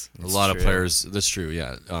price. a lot of true. players. That's true.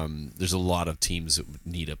 Yeah. There's a lot of teams that would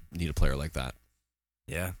need a player like that.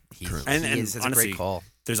 Yeah, Currently. And it's a honestly, great call.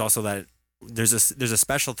 There's also that there's a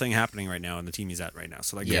special thing happening right now in the team he's at right now.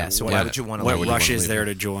 So like, Yeah. So why why would would you want to? what would you rush wanna is leave there him?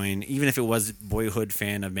 to join? Even if it was boyhood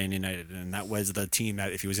fan of Man United, and that was the team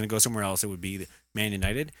that if he was going to go somewhere else, it would be Man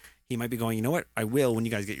United. He might be going, you know what? I will when you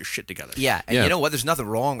guys get your shit together. Yeah, and Yeah. you know what? There's nothing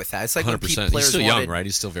wrong with that. It's like when 100%. people, He's players still wanted, young, right?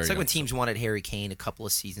 He's still very It's like young. when teams wanted Harry Kane a couple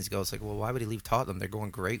of seasons ago. It's like, well, why would he leave Tottenham? They're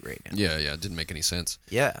going great right now. Yeah. It didn't make any sense.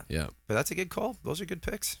 Yeah, Yeah. but that's a good call. Those are good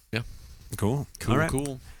picks. Cool. All right.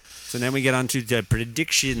 Cool. So then we get on to the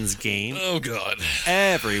predictions game. Oh God.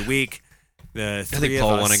 Every week, the three think of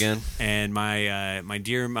Paul us won again. and my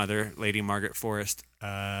dear mother, Lady Margaret Forrest,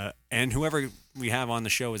 and whoever we have on the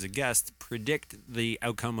show as a guest, predict the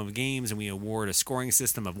outcome of games, and we award a scoring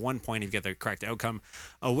system of 1 point if you get the correct outcome,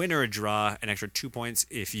 a win or a draw, an extra 2 points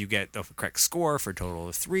if you get the correct score for a total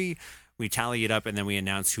of 3. We tally it up, and then we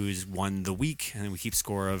announce who's won the week, and then we keep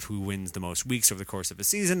score of who wins the most weeks over the course of a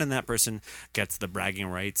season, and that person gets the bragging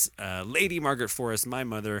rights. Lady Margaret Forrest, my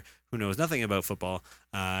mother, who knows nothing about football,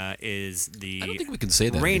 is the I don't think we can say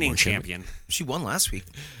that reigning anymore, can we? champion. She won last week.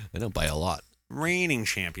 I know by a lot. Reigning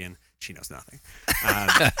champion. She knows nothing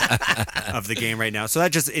of the game right now. So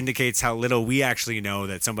that just indicates how little we actually know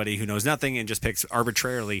that somebody who knows nothing and just picks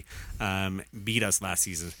arbitrarily beat us last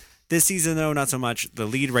season. This season, though, not so much. The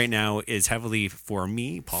lead right now is heavily for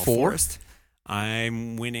me, Paul 4? Forrest.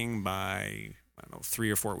 I'm winning by, 3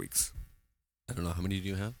 or 4 weeks. I don't know. How many do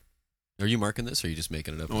you have? Are you marking this or are you just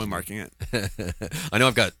making it up? Oh, I'm marking it. I know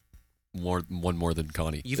I've got one more than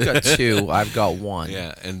Connie. You've got 2. I've got 1.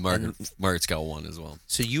 Yeah, and Margaret's got 1 as well.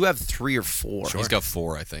 So you have 3 or 4. He's got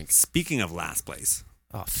 4, I think. Speaking of last place,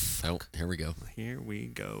 Oh, Oh, here we go. here we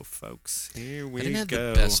go, folks. Here I we didn't have go.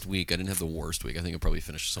 the best week. I didn't have the worst week. I think I probably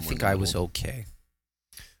finished I somewhere. think in the I was middle. okay.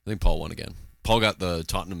 I think Paul won again. Paul got the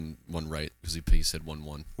Tottenham one right because he said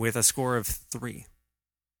 1-1. With a score of 3.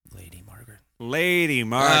 Lady Margaret. Lady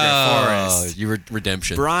Margaret Oh, Forrest. you were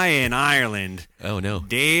redemption. Brian Ireland. Oh no.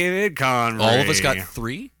 David Conroy. All of us got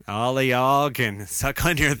 3? All of y'all can suck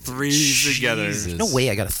on your threes together. Jesus. No way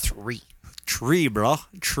I got a 3. Tree, bro.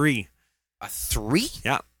 Tree. A 3?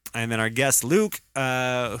 Yeah. And then our guest, Luke,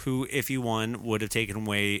 who, if he won, would have taken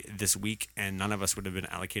away this week, and none of us would have been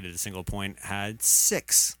allocated a single point, had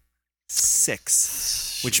 6.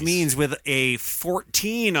 6. Which means with a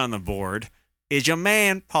 14 on the board, is your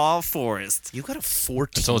man, Paul Forrest. You got a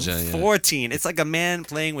 14. I told you. Yeah. 14. It's like a man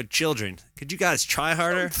playing with children. Could you guys try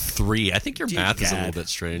harder? 3. I think your Dear math is a God. little bit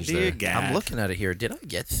strange Dear there. God. I'm looking at it here. Did I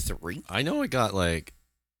get 3? I know I got like.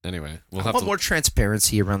 Anyway, we'll I have want to. more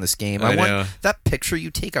transparency around this game. I I want know. that picture you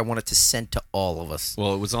take. I want it to send to all of us.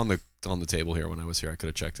 Well, it was on the table here when I was here. I could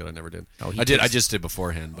have checked it. I never did. Oh, he I did. I takes- just did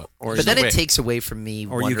beforehand, but But then it takes away from me.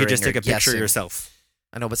 Or you could just take a picture guessing. yourself.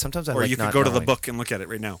 I know, but sometimes I Or like you could not go to the knowing. book and look at it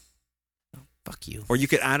right now. Fuck you. Or you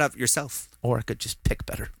could add up yourself. Or I could just pick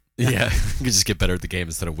better. Yeah, you could just get better at the game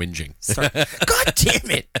instead of whinging. Sorry. God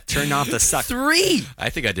damn it! Turn off the suck. 3.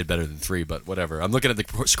 I think I did better than 3, but whatever. I'm looking at the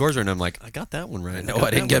scores right now. I'm like, I got that one right. No, got I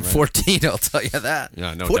didn't that get one right. 14. I'll tell you that.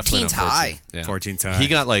 Yeah, no, definitely 14's not 14. high. Yeah. 14 time. He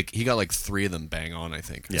got like 3 of them bang on. I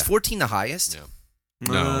think. Is 14 the highest?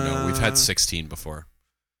 Yeah. No, we've had 16 before.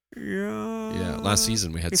 Yeah. Yeah, last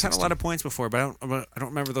season we had We've 16. had a lot of points before, but I don't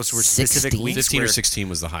remember those were 16? specific weeks. 15 where- or 16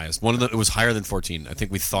 was the highest. One of them, it was higher than 14. I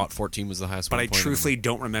think we thought 14 was the highest. But one I point. truthfully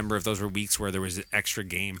don't remember if those were weeks where there was an extra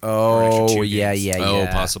game. or an extra Oh, 2 yeah, games. yeah, yeah. Oh,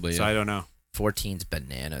 possibly. So Yeah. I don't know. 14's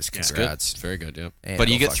bananas. It's good. Congrats. It's very good. Yeah. And But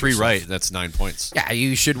you go get fuck 3 yourself. right. That's 9 points. Yeah,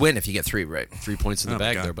 you should win if you get 3 right. 3 points in the Oh my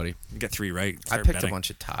bag God. there, buddy. You get 3 right. I Start picked betting. a bunch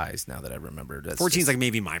of ties now that I remember. 14's like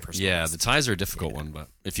maybe my personal. Yeah, best. the ties are a difficult one, but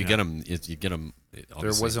if you get them, you get them.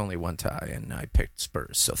 There was only one tie, and I picked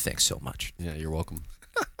Spurs, so thanks so much. Yeah, you're welcome.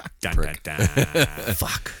 Dun, prick. dun, dun.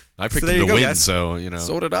 Fuck. I picked So there them you to go, win, guys. so you know.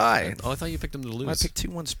 So did I. Oh, I thought you picked them to lose. I picked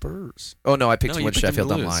 2-1 Spurs. Oh, no, I picked No, 2-1 you picked them to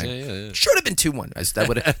Sheffield. I'm lose. lying. Yeah. Should have been 2-1. That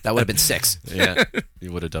would have been 6. Yeah,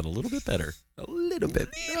 you would have done a little bit better. A little bit.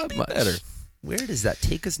 Not much. better. Where does that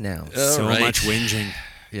take us now? So right. much whinging.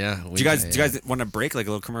 Yeah. Do you guys want to break like a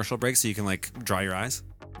little commercial break so you can like dry your eyes?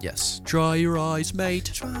 Yes. Dry your eyes, mate.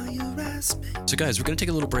 Try your ass, man. So, guys, we're going to take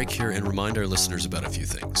a little break here and remind our listeners about a few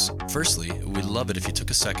things. Firstly, we'd love it if you took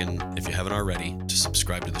a second, if you haven't already, to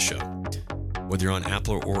subscribe to the show. Whether you're on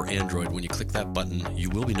Apple or Android, when you click that button, you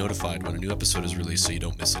will be notified when a new episode is released so you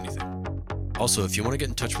don't miss anything. Also, if you want to get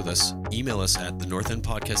in touch with us, email us at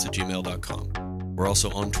thenorthendpodcast@gmail.com. We're also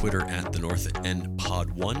on Twitter at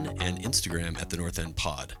thenorthendpod1 and Instagram at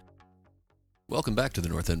thenorthendpod. Welcome back to the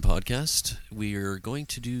North End Podcast. We are going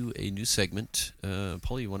to do a new segment.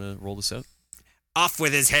 Paul, you want to roll this out? Off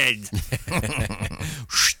with his head.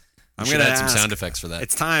 I'm gonna going to add some ask- sound effects for that.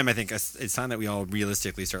 It's time, I think. It's time that we all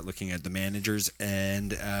realistically start looking at the managers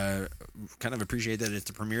and kind of appreciate that it's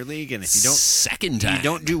the Premier League. And if you don't, Second if time. you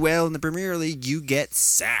don't do well in the Premier League, you get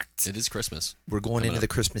sacked. It is Christmas. We're going Coming into up. the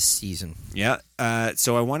Christmas season. Yeah.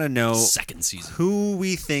 So I want to know Second season. who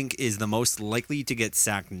we think is the most likely to get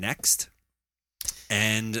sacked next,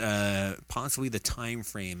 and possibly the time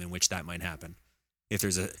frame in which that might happen. If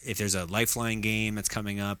there's a lifeline game that's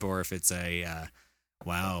coming up, or if it's a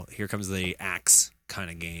wow, here comes the axe kind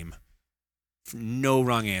of game. No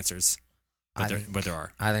wrong answers, I but there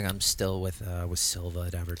are. I think I'm still with Silva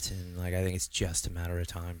at Everton. Like, I think it's just a matter of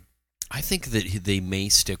time. I think that they may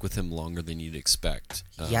stick with him longer than you'd expect.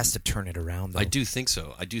 He has to turn it around, though. I do think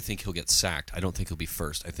so. I do think he'll get sacked. I don't think he'll be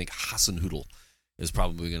first. I think Hasenhüttl is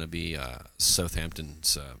probably going to be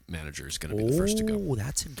Southampton's manager is going to be the first to go. Oh,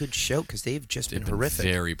 that's a good show because they've just They've been been horrific.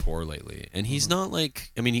 very poor lately, and he's not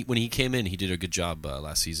like. I mean, when he came in, he did a good job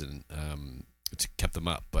last season. To kept them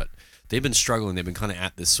up, but they've been struggling. They've been kind of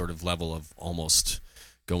at this sort of level of almost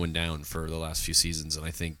going down for the last few seasons, and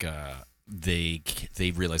I think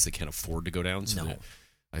they realize they can't afford to go down. So No.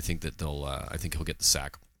 I think that they'll. I think he'll get the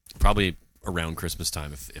sack probably around Christmas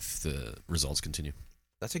time if the results continue.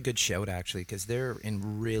 That's a good shout, actually, because they're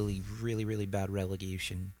in really, really, really bad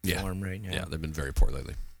relegation form right now. Yeah, they've been very poor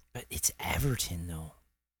lately. But it's Everton, though.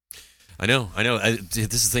 I know.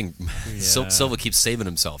 This is the thing. Silva keeps saving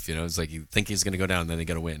himself. You know, it's like you think he's going to go down, and then they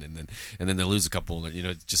got to win, and then they lose a couple. You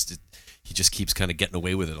know, he just keeps kind of getting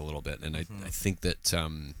away with it a little bit. And I think that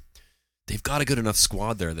they've got a good enough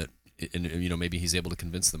squad there that, and you know, maybe he's able to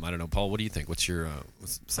convince them. I don't know, Paul. What do you think? What's your?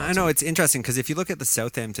 Thoughts I know on it? it's interesting because if you look at the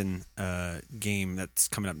Southampton game that's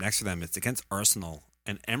coming up next for them, it's against Arsenal,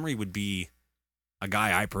 and Emery would be a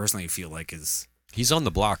guy I personally feel like is. He's on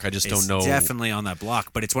the block. I just It's don't know. definitely on that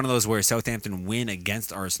block, but it's one of those where Southampton win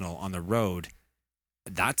against Arsenal on the road.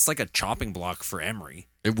 That's like a chopping block for Emery.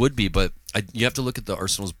 It would be, but you have to look at the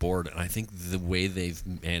Arsenal's board, and I think the way they've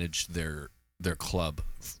managed their club,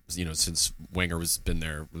 you know, since Wenger has been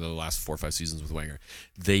there the last 4 or 5 seasons with Wenger,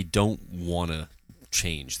 they don't want to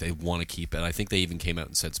change. They want to keep it. I think they even came out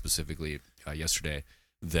and said specifically yesterday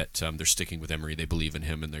that they're sticking with Emery. They believe in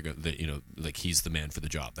him, and they, you know, like he's the man for the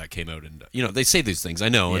job. That came out, and you know, they say these things. I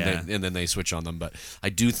know, Yeah. and then they switch on them. But I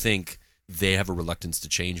do think they have a reluctance to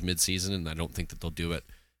change mid-season, and I don't think that they'll do it.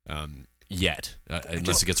 yet,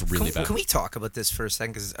 unless it gets really bad. Can we talk about this for a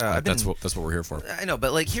second? Because That's what we're here for. I know,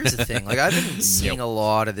 but like, here's the thing. Like, I've been seeing a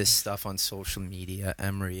lot of this stuff on social media.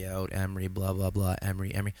 Emery out, Emery, blah blah blah.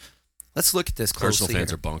 Emery. Let's look at this closely. Arsenal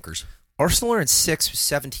fans here. are bonkers. Arsenal are in 6th with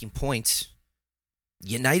 17 points.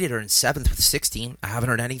 United are in 7th with 16. I haven't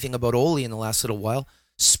heard anything about Ole in the last little while.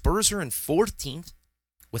 Spurs are in 14th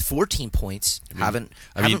with 14 points. Haven't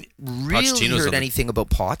really Pochettino's heard anything about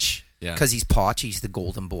Poch. Yeah. Because he's Poch, he's the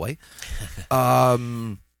golden boy.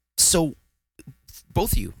 So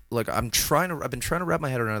both of you, like, I've been trying to wrap my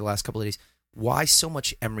head around it the last couple of days. Why so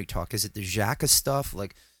much Emery talk? Is it the Xhaka stuff?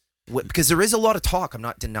 Like, because there is a lot of talk. I'm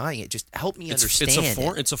not denying it. Just help me understand.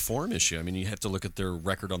 It's a form issue. I mean, you have to look at their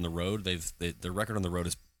record on the road. Their record on the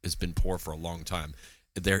road has been poor for a long time.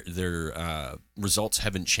 Their results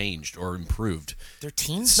haven't changed or improved. Their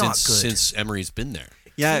team's not good since Emery's been there.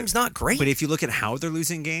 Yeah, team's not great. But if you look at how they're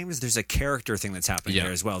losing games, there's a character thing that's happening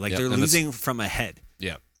there as well. Like they're losing from ahead.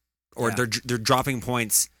 Yeah. Or they're dropping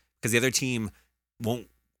points because the other team won't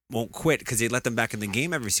quit because they let them back in the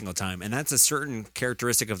game every single time. And that's a certain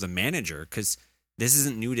characteristic of the manager, because this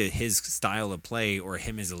isn't new to his style of play or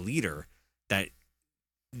him as a leader, that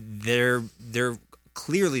they're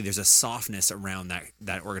clearly there's a softness around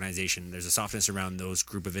that organization. There's a softness around those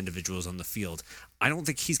group of individuals on the field. I don't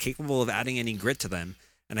think he's capable of adding any grit to them.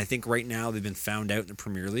 And I think right now they've been found out in the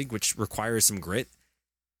Premier League, which requires some grit.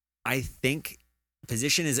 I think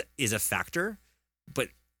position is a factor, but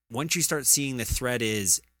once you start seeing the thread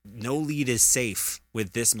is no lead is safe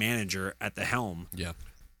with this manager at the helm. Yeah.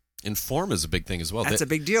 And form is a big thing as well. That's a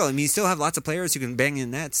big deal. I mean, you still have lots of players who can bang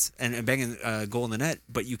in nets and bang a goal in the net,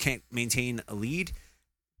 but you can't maintain a lead.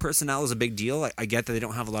 Personnel is a big deal. I get that they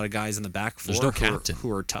don't have a lot of guys in the back four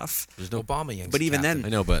who are tough. There's no Aubameyang's but even captain.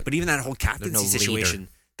 then, I know, but even that whole captaincy situation,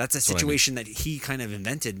 that's a situation what I mean. that he kind of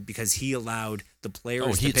invented because he allowed the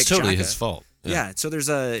players to pick it's totally Xhaka. his fault. Yeah. So there's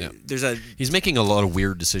a He's making a lot of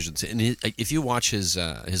weird decisions, and if you watch his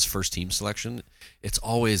first team selection, it's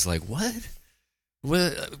always like, what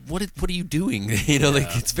are you doing?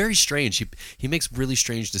 Like, it's very strange. He makes really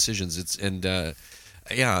strange decisions. I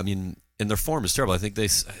mean, and their form is terrible. I think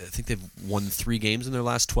they've won 3 games in their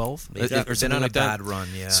last 12 or something on like a that. bad run.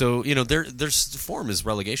 Yeah. So their form is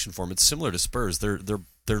relegation form. It's similar to Spurs. They're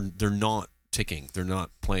not ticking. They're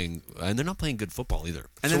not playing, and they're not playing good football either.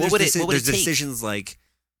 And so then what would there's it take? decisions like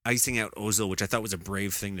icing out Ozil, which I thought was a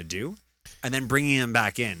brave thing to do, and then bringing him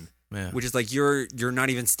back in, which is like you're not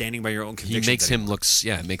even standing by your own convictions.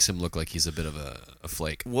 It makes him look like he's a bit of a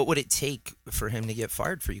flake. What would it take for him to get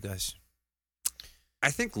fired for you guys? I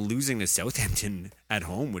think losing to Southampton at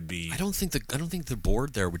home would be. I don't think the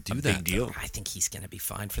board there would do that. Big deal. I think he's going to be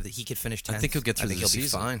fine for he could finish 10th. I think he'll get through the season. He'll be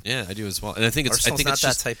fine. Yeah, I do as well. And I think it's Arsenal's not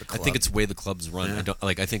just that type of club. I think it's the way the club's run. Yeah.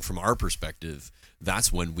 I think from our perspective,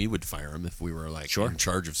 that's when we would fire him if we were like in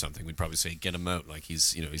charge of something. We'd probably say get him out. Like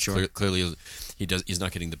he's clearly he's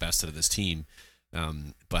not getting the best out of this team.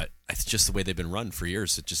 But it's just the way they've been run for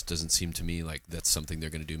years. It just doesn't seem to me like that's something they're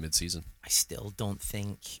going to do mid-season. I still don't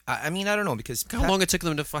think. I mean, I don't know because how long it took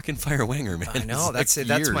them to fucking fire Wenger, man. I know that's like it.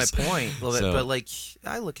 That's years. my point. A little bit, but like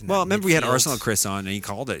I look. In Well, remember we had midfield. Arsenal Chris on, and he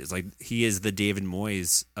called it. It's like he is the David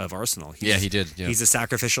Moyes of Arsenal. Yeah, he did. Yeah. He's a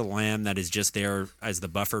sacrificial lamb that is just there as the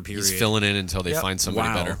buffer period. He's filling in until they find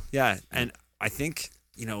somebody better. Yeah, and I think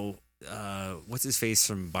what's his face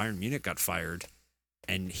from Bayern Munich got fired,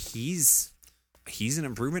 and he's an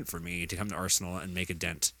improvement for me to come to Arsenal and make a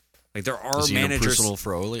dent. Like there are Is he managers personal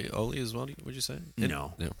for Ole as well. Would you say?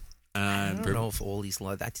 No. I don't know if Ole's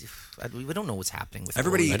that. We don't know what's happening with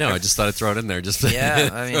Everybody- Ole. I know. I just thought I'd throw it in there. Just Yeah,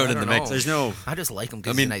 I mean, throw it I in the don't mix. know. There's no. I just like him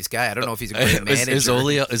because he's a nice guy. I don't know if he's a great Is manager.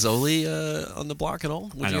 Is Ole on the block at all?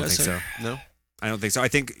 Would I you don't guys think say? so. No. I don't think so. I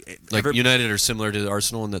think Like United are similar to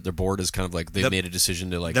Arsenal in that their board is kind of like they've made a decision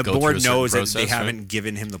to like the go through board a certain knows that process, they right? haven't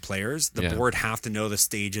given him the players. The Yeah. board have to know the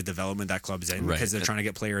stage of development that club's in Right. because they're trying to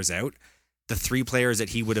get players out. The 3 players that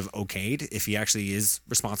he would have okayed, if he actually is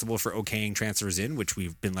responsible for okaying transfers in, which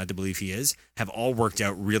we've been led to believe he is, have all worked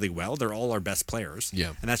out really well. They're all our best players.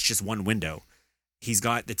 Yeah. And that's just one window. He's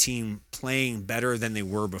got the team playing better than they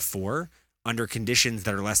were before under conditions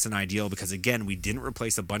that are less than ideal because, again, we didn't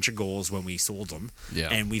replace a bunch of goals when we sold them. Yeah.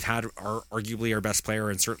 And we've had arguably our best player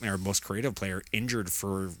and certainly our most creative player injured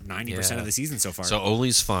for 90% of the season so far. So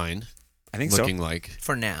Ole's fine. I think looking so. like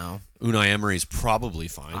for now. Unai Emery's probably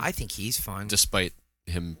fine. I think he's fine. Despite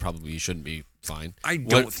him probably shouldn't be fine. I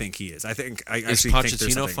don't think he is. I think I Is actually think there's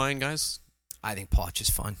Pochettino something. fine, guys? I think Poch is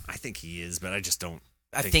fine. I think he is, but I just don't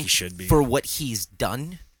I think think he should be. for what he's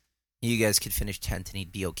done You guys could finish 10th and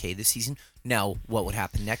he'd be okay this season. Now, what would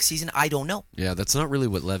happen next season? I don't know. Yeah, that's not really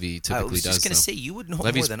what Levy typically I was does. just going to though. say, you would know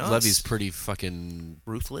Levy's, more than us. Levy's pretty fucking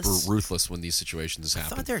Ruthless? ruthless when these situations I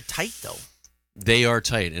happen. thought they're tight, though. They are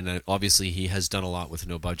tight, and obviously he has done a lot with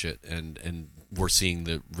no budget, and we're seeing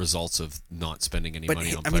the results of not spending any But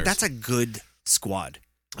money on I players. mean, that's a good squad.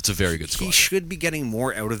 It's a very good squad. He should be getting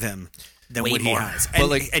more out of them than Way what more. he has. But,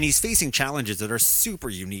 And, and he's facing challenges that are super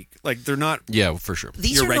unique. Like, they're not. Yeah, for sure.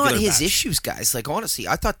 These Your are not regular his batch. issues, guys. Like, honestly,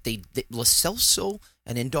 I thought Lo Celso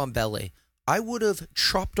and Ndombele, I would have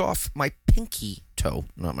chopped off my pinky toe,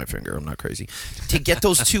 not my finger, I'm not crazy, to get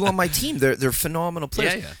those two on my team. They're phenomenal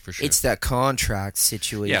players. Yeah, for sure. It's that contract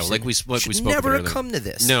situation. Yeah, like we spoke Should about never have earlier. come to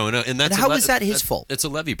this. No, and that's how is that his fault? It's a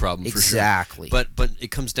Levy problem Exactly. for sure. But it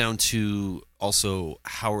comes down to also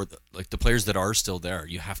how are the players that are still there.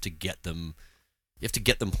 You have to get them. You have to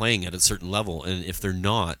get them playing at a certain level, and if they're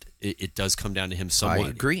not, it does come down to him somewhat. I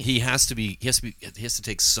agree. He has to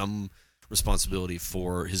take some responsibility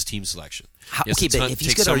for his team selection. How- He has okay, to but if he's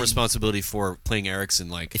take got some a- responsibility for playing Eriksson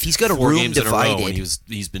like If he's got a 4 room games in a row, divided- and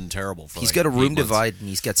he's been terrible. For He's like got a 8 room months. divided, and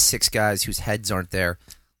he's got 6 guys whose heads aren't there.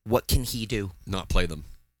 What can he do? Not play them.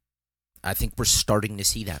 I think we're starting to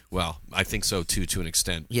see that. Well, I think so too, to an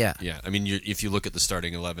extent. Yeah. Yeah. I mean, if you look at the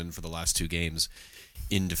starting 11 for the last 2 games,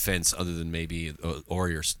 in defense, other than maybe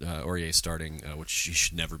Aurier starting, which he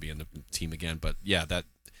should never be in the team again. But yeah,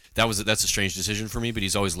 that's a strange decision for me. But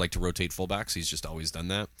he's always liked to rotate fullbacks. He's just always done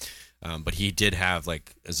that. But he did have,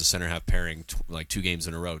 like, as a center half pairing, 2 games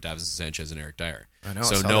in a row, Davinson Sanchez and Eric Dyer. I know, I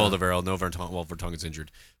So saw no that. Alderweireld, no Vertonghen. Well, Vertonghen's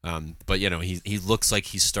injured. But he looks like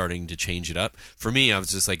he's starting to change it up. For me, I was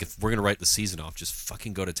just like, if we're gonna write the season off, just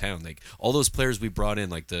fucking go to town. Like all those players we brought in,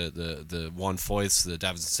 like the Juan Foyths, the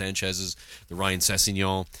Davinson Sanchez's, the Ryan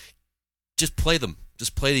Sessegnon, just play them.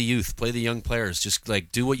 Just play the youth, play the young players. Just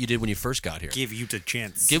like do what you did when you first got here. Give you the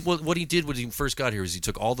chance. Give what he did when he first got here is he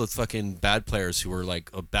took all the fucking bad players who were like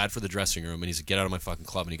bad for the dressing room, and he said, "Get out of my fucking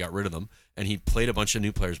club," and he got rid of them. And he played a bunch of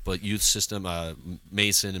new players, but youth system,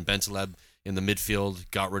 Mason and Bentaleb in the midfield,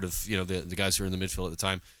 got rid of the guys who were in the midfield at the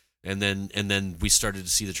time, and then we started to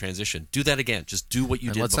see the transition. Do that again. Just do what you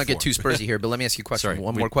And did. let's not get too Spursy here, but let me ask you a question. Sorry,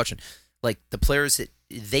 One more question. Like the players that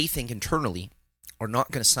they think internally are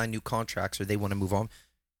not going to sign new contracts or they want to move on,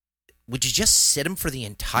 would you just sit them for the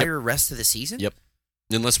entire rest of the season? Yep.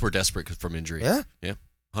 Unless we're desperate from injury. Yeah.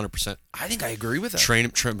 100%. I think I agree with that.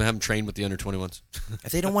 Have them train with the under 21s.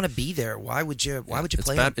 If they don't want to be there, why would you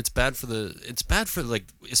play them? It's bad for like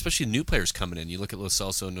especially new players coming in. You look at Lo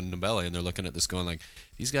Celso and Ndombele, and they're looking at this going like,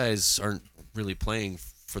 these guys aren't really playing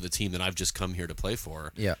for the team that I've just come here to play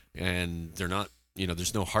for. Yeah. And they're not.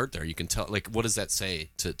 There's no heart there. You can tell. Like, what does that say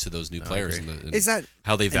to those new players? And Is that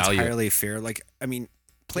how they value it? entirely fair? Like, I mean,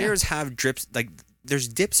 players have drips. Like, there's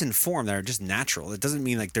dips in form that are just natural. It doesn't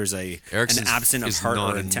mean like there's an Eriksson's absence of is heart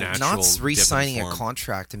not or a intent. natural Not dip in re-signing a form.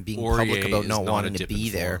 contract and being Aurier public about is not not wanting a to dip in be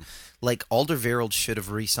there. form. Like Alderweireld should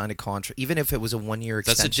have re-signed a contract, even if it was a 1-year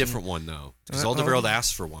extension. That's a different one though, because Uh-oh. Alderweireld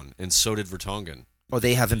asked for one, and so did Vertonghen. Or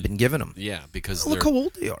they haven't been given them. Yeah, because Look they're- how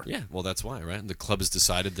old they are. Yeah, well, that's why, right? And the club has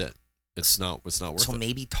decided that it's not worth So it.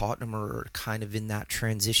 maybe Tottenham are kind of in that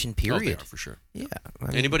transition Oh, they period. are for sure. Yeah. I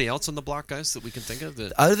mean, Anybody else on the block, guys, that we can think of?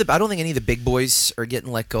 That I don't think any of the big boys are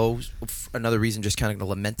getting let go. Another reason, just kind of to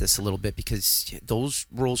lament this a little bit, because those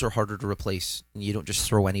roles are harder to replace. And you don't just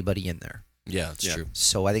throw anybody in there. yeah, it's true.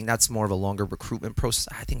 So I think that's more of a longer recruitment process.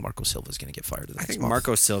 I think Marco Silva's going to get fired. I think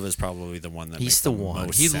Marco Silva is probably the one that He's makes the one.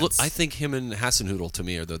 most He sense. I think him and Hasenhüttl to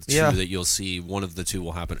me are the two Yeah. that you'll see. One of the two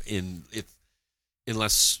will happen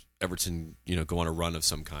unless Everton, go on a run of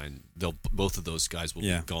some kind. Both of those guys will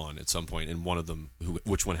Yeah. be gone at some point, and one of them,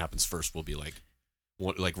 which one happens first, will be like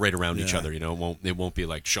right around each Yeah. other. It won't be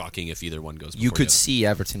like shocking if either one goes. You before could the other. see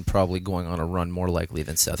Everton probably going on a run more likely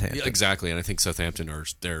than Southampton. Yeah, exactly, and I think Southampton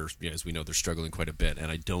as we know, they're struggling quite a bit,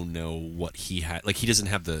 and I don't know what he had. Like, he doesn't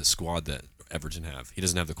have the squad that Everton have. He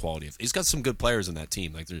doesn't have the quality of. He's got some good players in that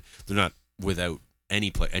team. Like, they're not without any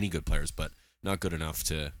good players, but not good enough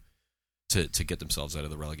to get themselves out of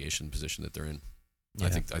the relegation position that they're in. Yeah.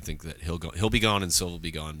 I think that he'll be gone, and Silva will be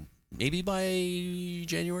gone maybe by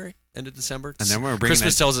January, end of December. And then we're bringing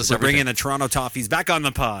Christmas tells us we're everything. bringing the Toronto Toffees back on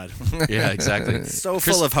the pod. Yeah, exactly. So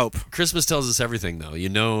full of hope. Christmas tells us everything, though.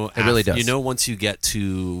 It really does. Once you get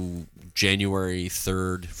to January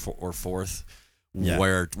 3rd or 4th, Yeah.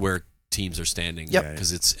 where teams are standing. Yep.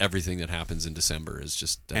 Because it's everything that happens in December is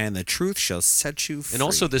just. And the truth shall set you free. And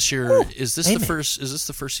also this year, Ooh, is this amen. the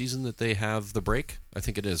first season that they have the break? I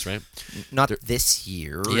think it is, right? Not There- this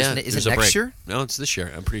year. Yeah, isn't it? Is there's it a next break. year? No, it's this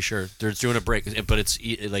year. I'm pretty sure they're doing a break, but it's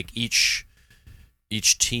like each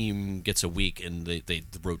each team gets a week, and they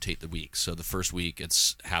rotate the weeks. So the first week,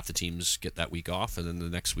 it's half the teams get that week off, and then the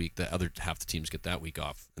next week, the other half the teams get that week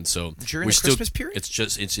off. And so During the Christmas period?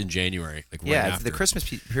 it's in January, like Yeah, right after. the Christmas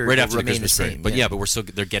period right will after the remain Christmas the period. same.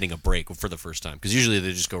 But they're getting a break for the first time, because usually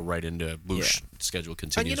they just go right into whoosh, schedule And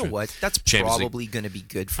continues. you know right? what? That's Champions League. probably going to be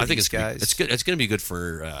good for I think these guys. It's good. It's going to be good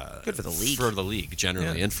for the league. for the league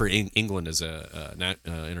generally, Yeah. and for England as a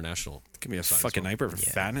international. It can be a side as fucking well. nightmare for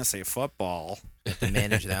fantasy football. to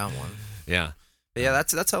manage that one. Yeah. But yeah,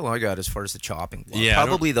 that's how I got as far as the chopping block. Yeah, I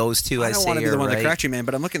Probably those two. I don't say want to be the are one right. to correct you, man,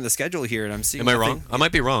 but I'm looking at the schedule here and I'm seeing. Am I nothing- wrong? I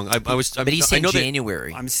might be wrong. I was. But he's I saying know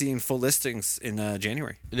January. I'm seeing full listings in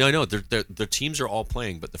January. No, I know. The teams are all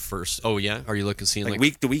playing, but the first. Oh yeah, are you looking seeing Like like?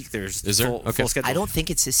 week to week, there's Is there? full, Okay. full schedule. I don't think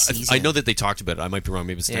it's this season. I know that they talked about it. I might be wrong.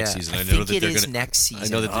 Maybe it's next season. I know think that it they're is gonna, next season. I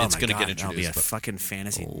know that Oh it's my going to God, get that'll be a introduced. fucking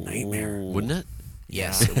fantasy nightmare. Wouldn't it?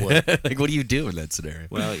 Yes, it would. Like, what do you do in that scenario?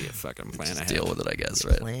 Well, you fucking plan ahead. Deal with it, I guess.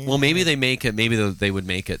 Right. Plan Well, maybe they make it. Maybe they would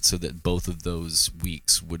make it so that both of those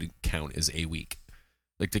weeks would count as a week.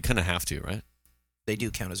 Like they kind of have to, right? They do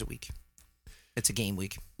count as a week. It's a game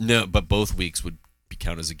week. No, but both weeks would be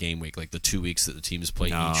count as a game week. Like the 2 weeks that the teams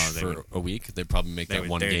play No, each they for would- a week, they'd probably make that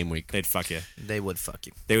one game week. They'd fuck you. They would fuck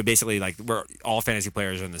you. They would basically like we're all fantasy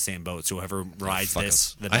players are in the same boat. So whoever rides Fuck this,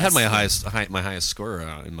 us. the I had best. my highest score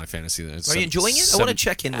in my fantasy. Are you enjoying it? I want to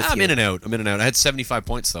check in with I'm you. in and out. I had 75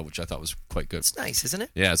 points though, which I thought was quite good. It's nice, isn't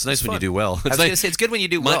it? Yeah, it's nice It's when you fun. do well. I was It's going to nice. say, it's good when you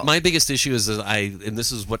do well. My biggest issue is that and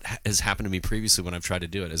this is what has happened to me previously when I've tried to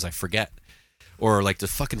do it, is I forget. Or like the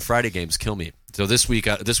fucking Friday games kill me. So this week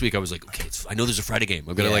I was like, okay, I know there's a Friday game.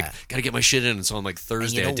 I'm gonna Yeah. gotta get my shit in. And so on like And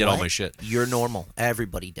Thursday, you know I did all what? my shit. You're normal.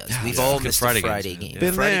 Everybody does. We've yeah. all Fucking missed Friday a Friday games, game. man.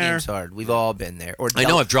 Been Friday there. game's hard. We've all been there. Or I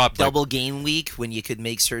know I've dropped, like- double game week when you could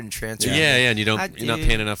make certain transfers. Yeah, and you're not do.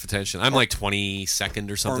 paying enough attention. I'm like 22nd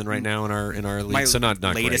or something right now in our league. My So not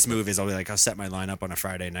latest great, move is I'll set my lineup on a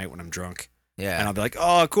Friday night when I'm drunk. Yeah. And I'll be like,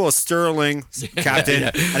 oh, cool, Sterling, captain.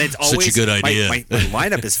 And it's Such a always good idea. My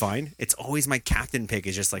lineup is fine. It's always my captain pick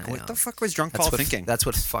is just like, I what know. the fuck was drunk That's Paul what, thinking? That's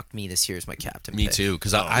what fucked me this year is my captain Me pick. too,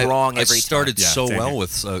 because Wrong I every started time. Yeah, so same well here.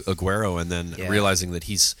 with Aguero, and then Yeah. realizing that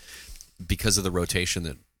he's because of the rotation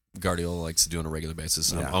that Guardiola likes to do on a regular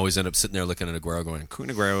basis. Yeah. I always end up sitting there looking at Aguero going, Kun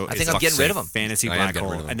Aguero I is think I'm getting rid of him. fantasy I am black getting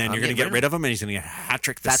hole. rid of him. And then I'm you're going to getting get rid of him and he's going to get a hat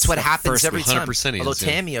trick. That's what happens every time. 100% he Although is,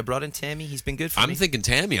 yeah. Tammy, I brought in Tammy. He's been good for me. I'm thinking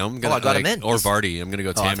Tammy. I'm I gonna got him in. or Vardy. I'm gonna go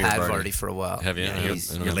Oh, I've Tammy had or Vardy for a while. Have you? Yeah, I don't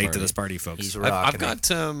he's- You're late have to Vardy. this party, folks. He's I've rocking got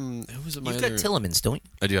who was it? My You've other? got Tillemans, don't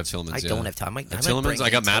you? I do have Tillemans. I yeah. don't have time. I might Tillemans. bring I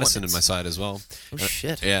got in Madison in Tillemans. my side as well. Oh,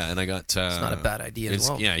 shit. Yeah, and I got. It's not a bad idea as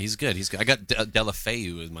well. Yeah, he's good. He's good. I got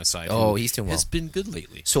Delafeu in my side. Oh, who he's doing well. Has been good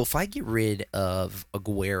lately. So if I get rid of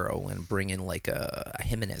Aguero and bring in like a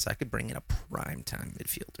Jimenez, I could bring in a primetime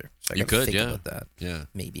midfielder. So I You gotta could, think yeah. about that. Yeah,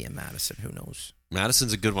 Maybe a Madison. Who knows?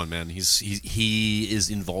 Madison's a good one, man. He is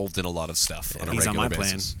involved in a lot of stuff on a He's on regular my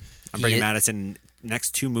plan. basis. I'm He bringing is- Madison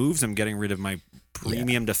next 2 moves. I'm getting rid of my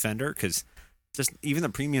premium defender because just even the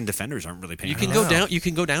premium defenders aren't really paying. You can off. go down. You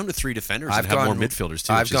can go down to 3 defenders and have more midfielders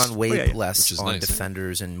too. I've which is- gone way Oh, yeah. less Which is on nice.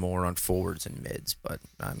 defenders and more on forwards and mids, but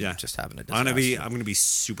I'm Yeah. just having a I'm disaster. gonna be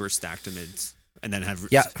super stacked to mids, and then have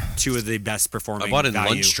Yeah. 2 of the best performing. I bought in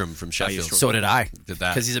value- Lundstrom from value Sheffield. So did I. Did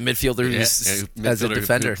that Because he's a midfielder Yeah, who's yeah, as a midfielder who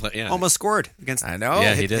defender. play- yeah. Almost scored against. I know. Yeah,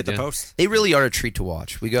 hit, he did, hit the yeah. post. They really are a treat to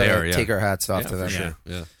watch. We got They are, to yeah. take our hats off Yeah, to them. for Yeah. sure.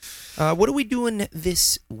 Yeah. What are we doing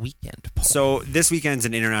this weekend, Paul? So this weekend's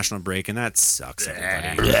an international break, and that sucks,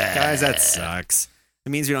 everybody. Guys, that sucks. It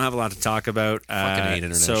means we don't have a lot to talk about. Fucking hate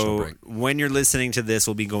international so break. when you're listening to this,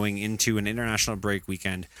 we'll be going into an international break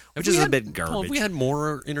weekend, which Have is we a had- bit Paul, garbage. have we had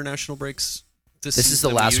more international breaks. This is the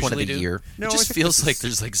than we last one of usually the do? year. No, it I just think feels this like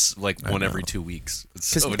is- there's like one every 2 weeks. It's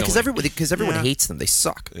so Because annoying. everyone Yeah. hates them. They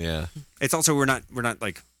suck. Yeah. It's also we're not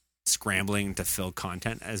like scrambling to fill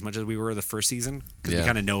content as much as we were the first season because we Yeah.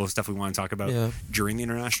 kind of know stuff we want to talk about Yeah. during the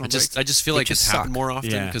international I just break. feel They like it's just happened suck. more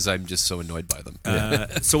often Yeah. because I'm just so annoyed by them.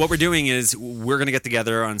 So what we're doing is we're going to get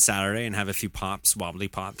together on Saturday and have a few pops, wobbly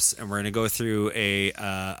pops, and we're going to go through a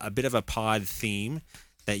bit of a pod theme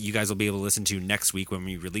that you guys will be able to listen to next week when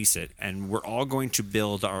we release it. And we're all going to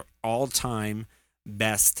build our all-time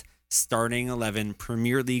best starting 11,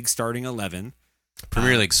 Premier League starting 11.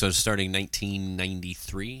 Premier League, so starting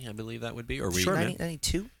 1993, I believe that would be, or we? Sure, man.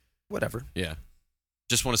 1992? Whatever. Yeah.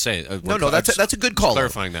 Just want to say, No, that's a good call.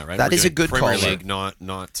 clarifying that, right? That We're is a doing good Premier call. League,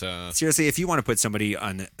 not Seriously, if you want to put somebody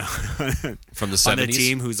on from the 70s. on the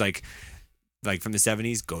team who's like like from the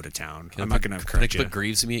 70s, go to town. Can I'm I not put- going to Can I correct you.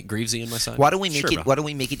 put Greavesy in my side? Why don't we make Sure, it? bro. Why don't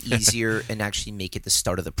we make it easier and actually make it the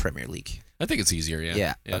start of the Premier League? I think it's easier.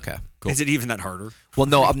 Yeah. Yeah. Okay. Cool. Is it even that harder? Well,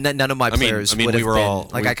 no, none of my I mean- players I mean, would we have were been all-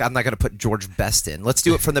 like. I'm not going to put George Best in. Let's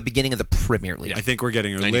do it from the beginning of the Premier League. I think we're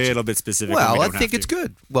getting a 92. little bit specific. when Well, we I don't think have it's to.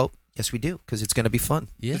 good. Well, yes, we do because it's going to be fun.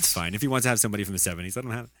 It's fine. If he wants to have somebody from the 70s, let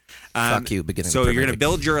him have it. Fuck you, beginning of So the you're Premier going to League.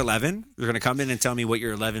 build your 11. You're going to come in and tell me what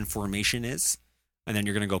your 11 formation is, and then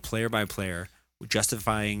you're going to go player by player,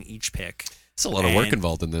 justifying each pick. It's a lot of work And-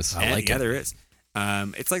 involved in this. And- like yeah, it. there is.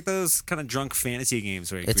 It's like those kind of drunk fantasy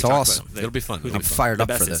games where It's we talk awesome. about the- It'll be fun. who It'll the- be fun. Fired the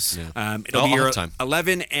up for best this. is. Yeah. It'll I'll be have your time.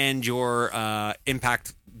 11 and your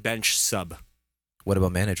impact bench sub. What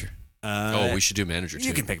about manager? Oh, we should do manager too.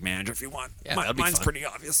 You can pick manager if you want. Yeah, that'd be Mine's fun. pretty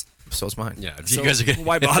obvious. So is mine. Yeah, So you guys are getting,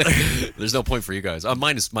 why bother? There's no point for you guys.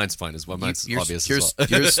 Mine's fine as well. Mine's yours, obvious yours, as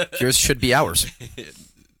well. yours should be ours.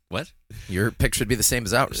 What? Your pick should be the same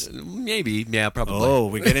as ours. Maybe. Yeah, probably. Oh,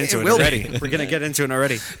 we get into It it will be. already. We're going to get into it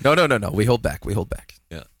already. No. We hold back.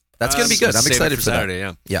 Yeah. That's going to be good. I'm Save it excited for for that.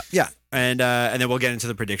 Saturday. Yeah. Yeah, and then we'll get into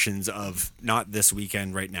the predictions of not this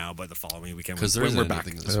weekend right now, but the following weekend Because there when isn't we're back.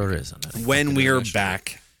 anything this There weekend. isn't. When we're international.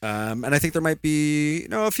 back. And I think there might be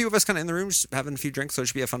a few of us kind of in the room just having a few drinks, so it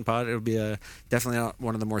should be a fun pod. It'll be definitely not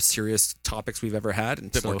one of the more serious topics we've ever had. And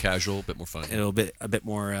A bit so more casual, a bit more fun. it'll be a bit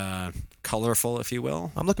more colorful, if you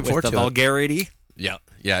will. I'm looking with forward the to it. vulgarity Yeah.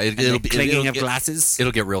 Yeah. and the clinking of glasses.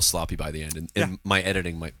 It'll get real sloppy by the end, and Yeah. my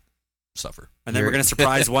editing might suffer. And then we're going to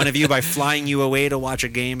surprise one of you by flying you away to watch a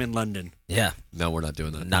game in London. Yeah. No, we're not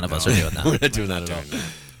doing that. None of No. us are doing that. We're not doing that at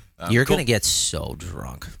all. You're cool. going to get so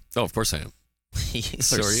drunk. Oh, of course I am. You're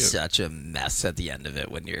So are you. such a mess at the end of it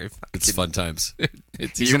when you're. It's fun times.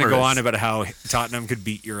 It's He's going to go humorous. on about how Tottenham could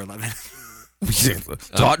beat your 11.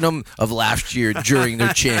 Tottenham of last year during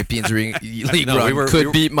their Champions League No, run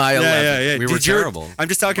could beat my 11. We were Did your- terrible. I'm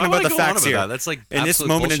just talking Why about would the I go on facts about here. that? That's like in this absolute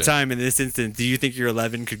moment in bullshit. time, in this instant, do you think your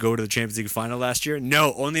 11 could go to the Champions League final last year?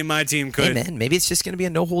 No, only my team could. Hey man, maybe it's just going to be a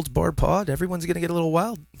no holds barred pod. Everyone's going to get a little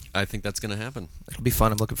wild. I think that's going to happen. It'll be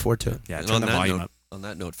fun. I'm looking forward to it. Yeah, And turn on the that volume note, up. on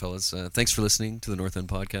that note, fellas, thanks for listening to the North End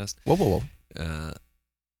podcast. Whoa.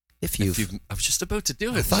 If If you've, I was just about to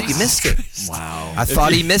do it. I thought you Jesus missed it. Christ. Wow. I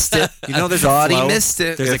thought he missed it. You know, there's a thought flow. he missed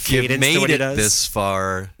it. There's a If you've cadence to made what he it does. this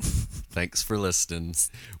far, thanks for listening.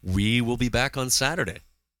 We will be back on Saturday.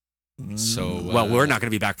 So, Well, we're not going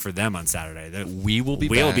to be back for them on Saturday. We will be.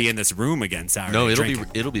 We'll back. be in this room again Saturday. No, drinking.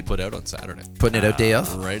 it'll be put out on Saturday. Putting it out day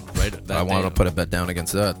off. Right. That I want to day. put a bet down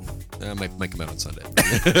against that. Might come out on Sunday.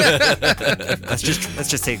 Let's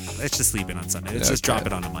just sleep in on Sunday. Let's just Okay. drop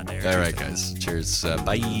it on a Monday. Or All right, Tuesday. guys. Cheers.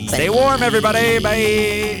 Bye. Stay warm, everybody.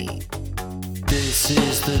 Bye. This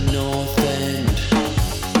is the North End.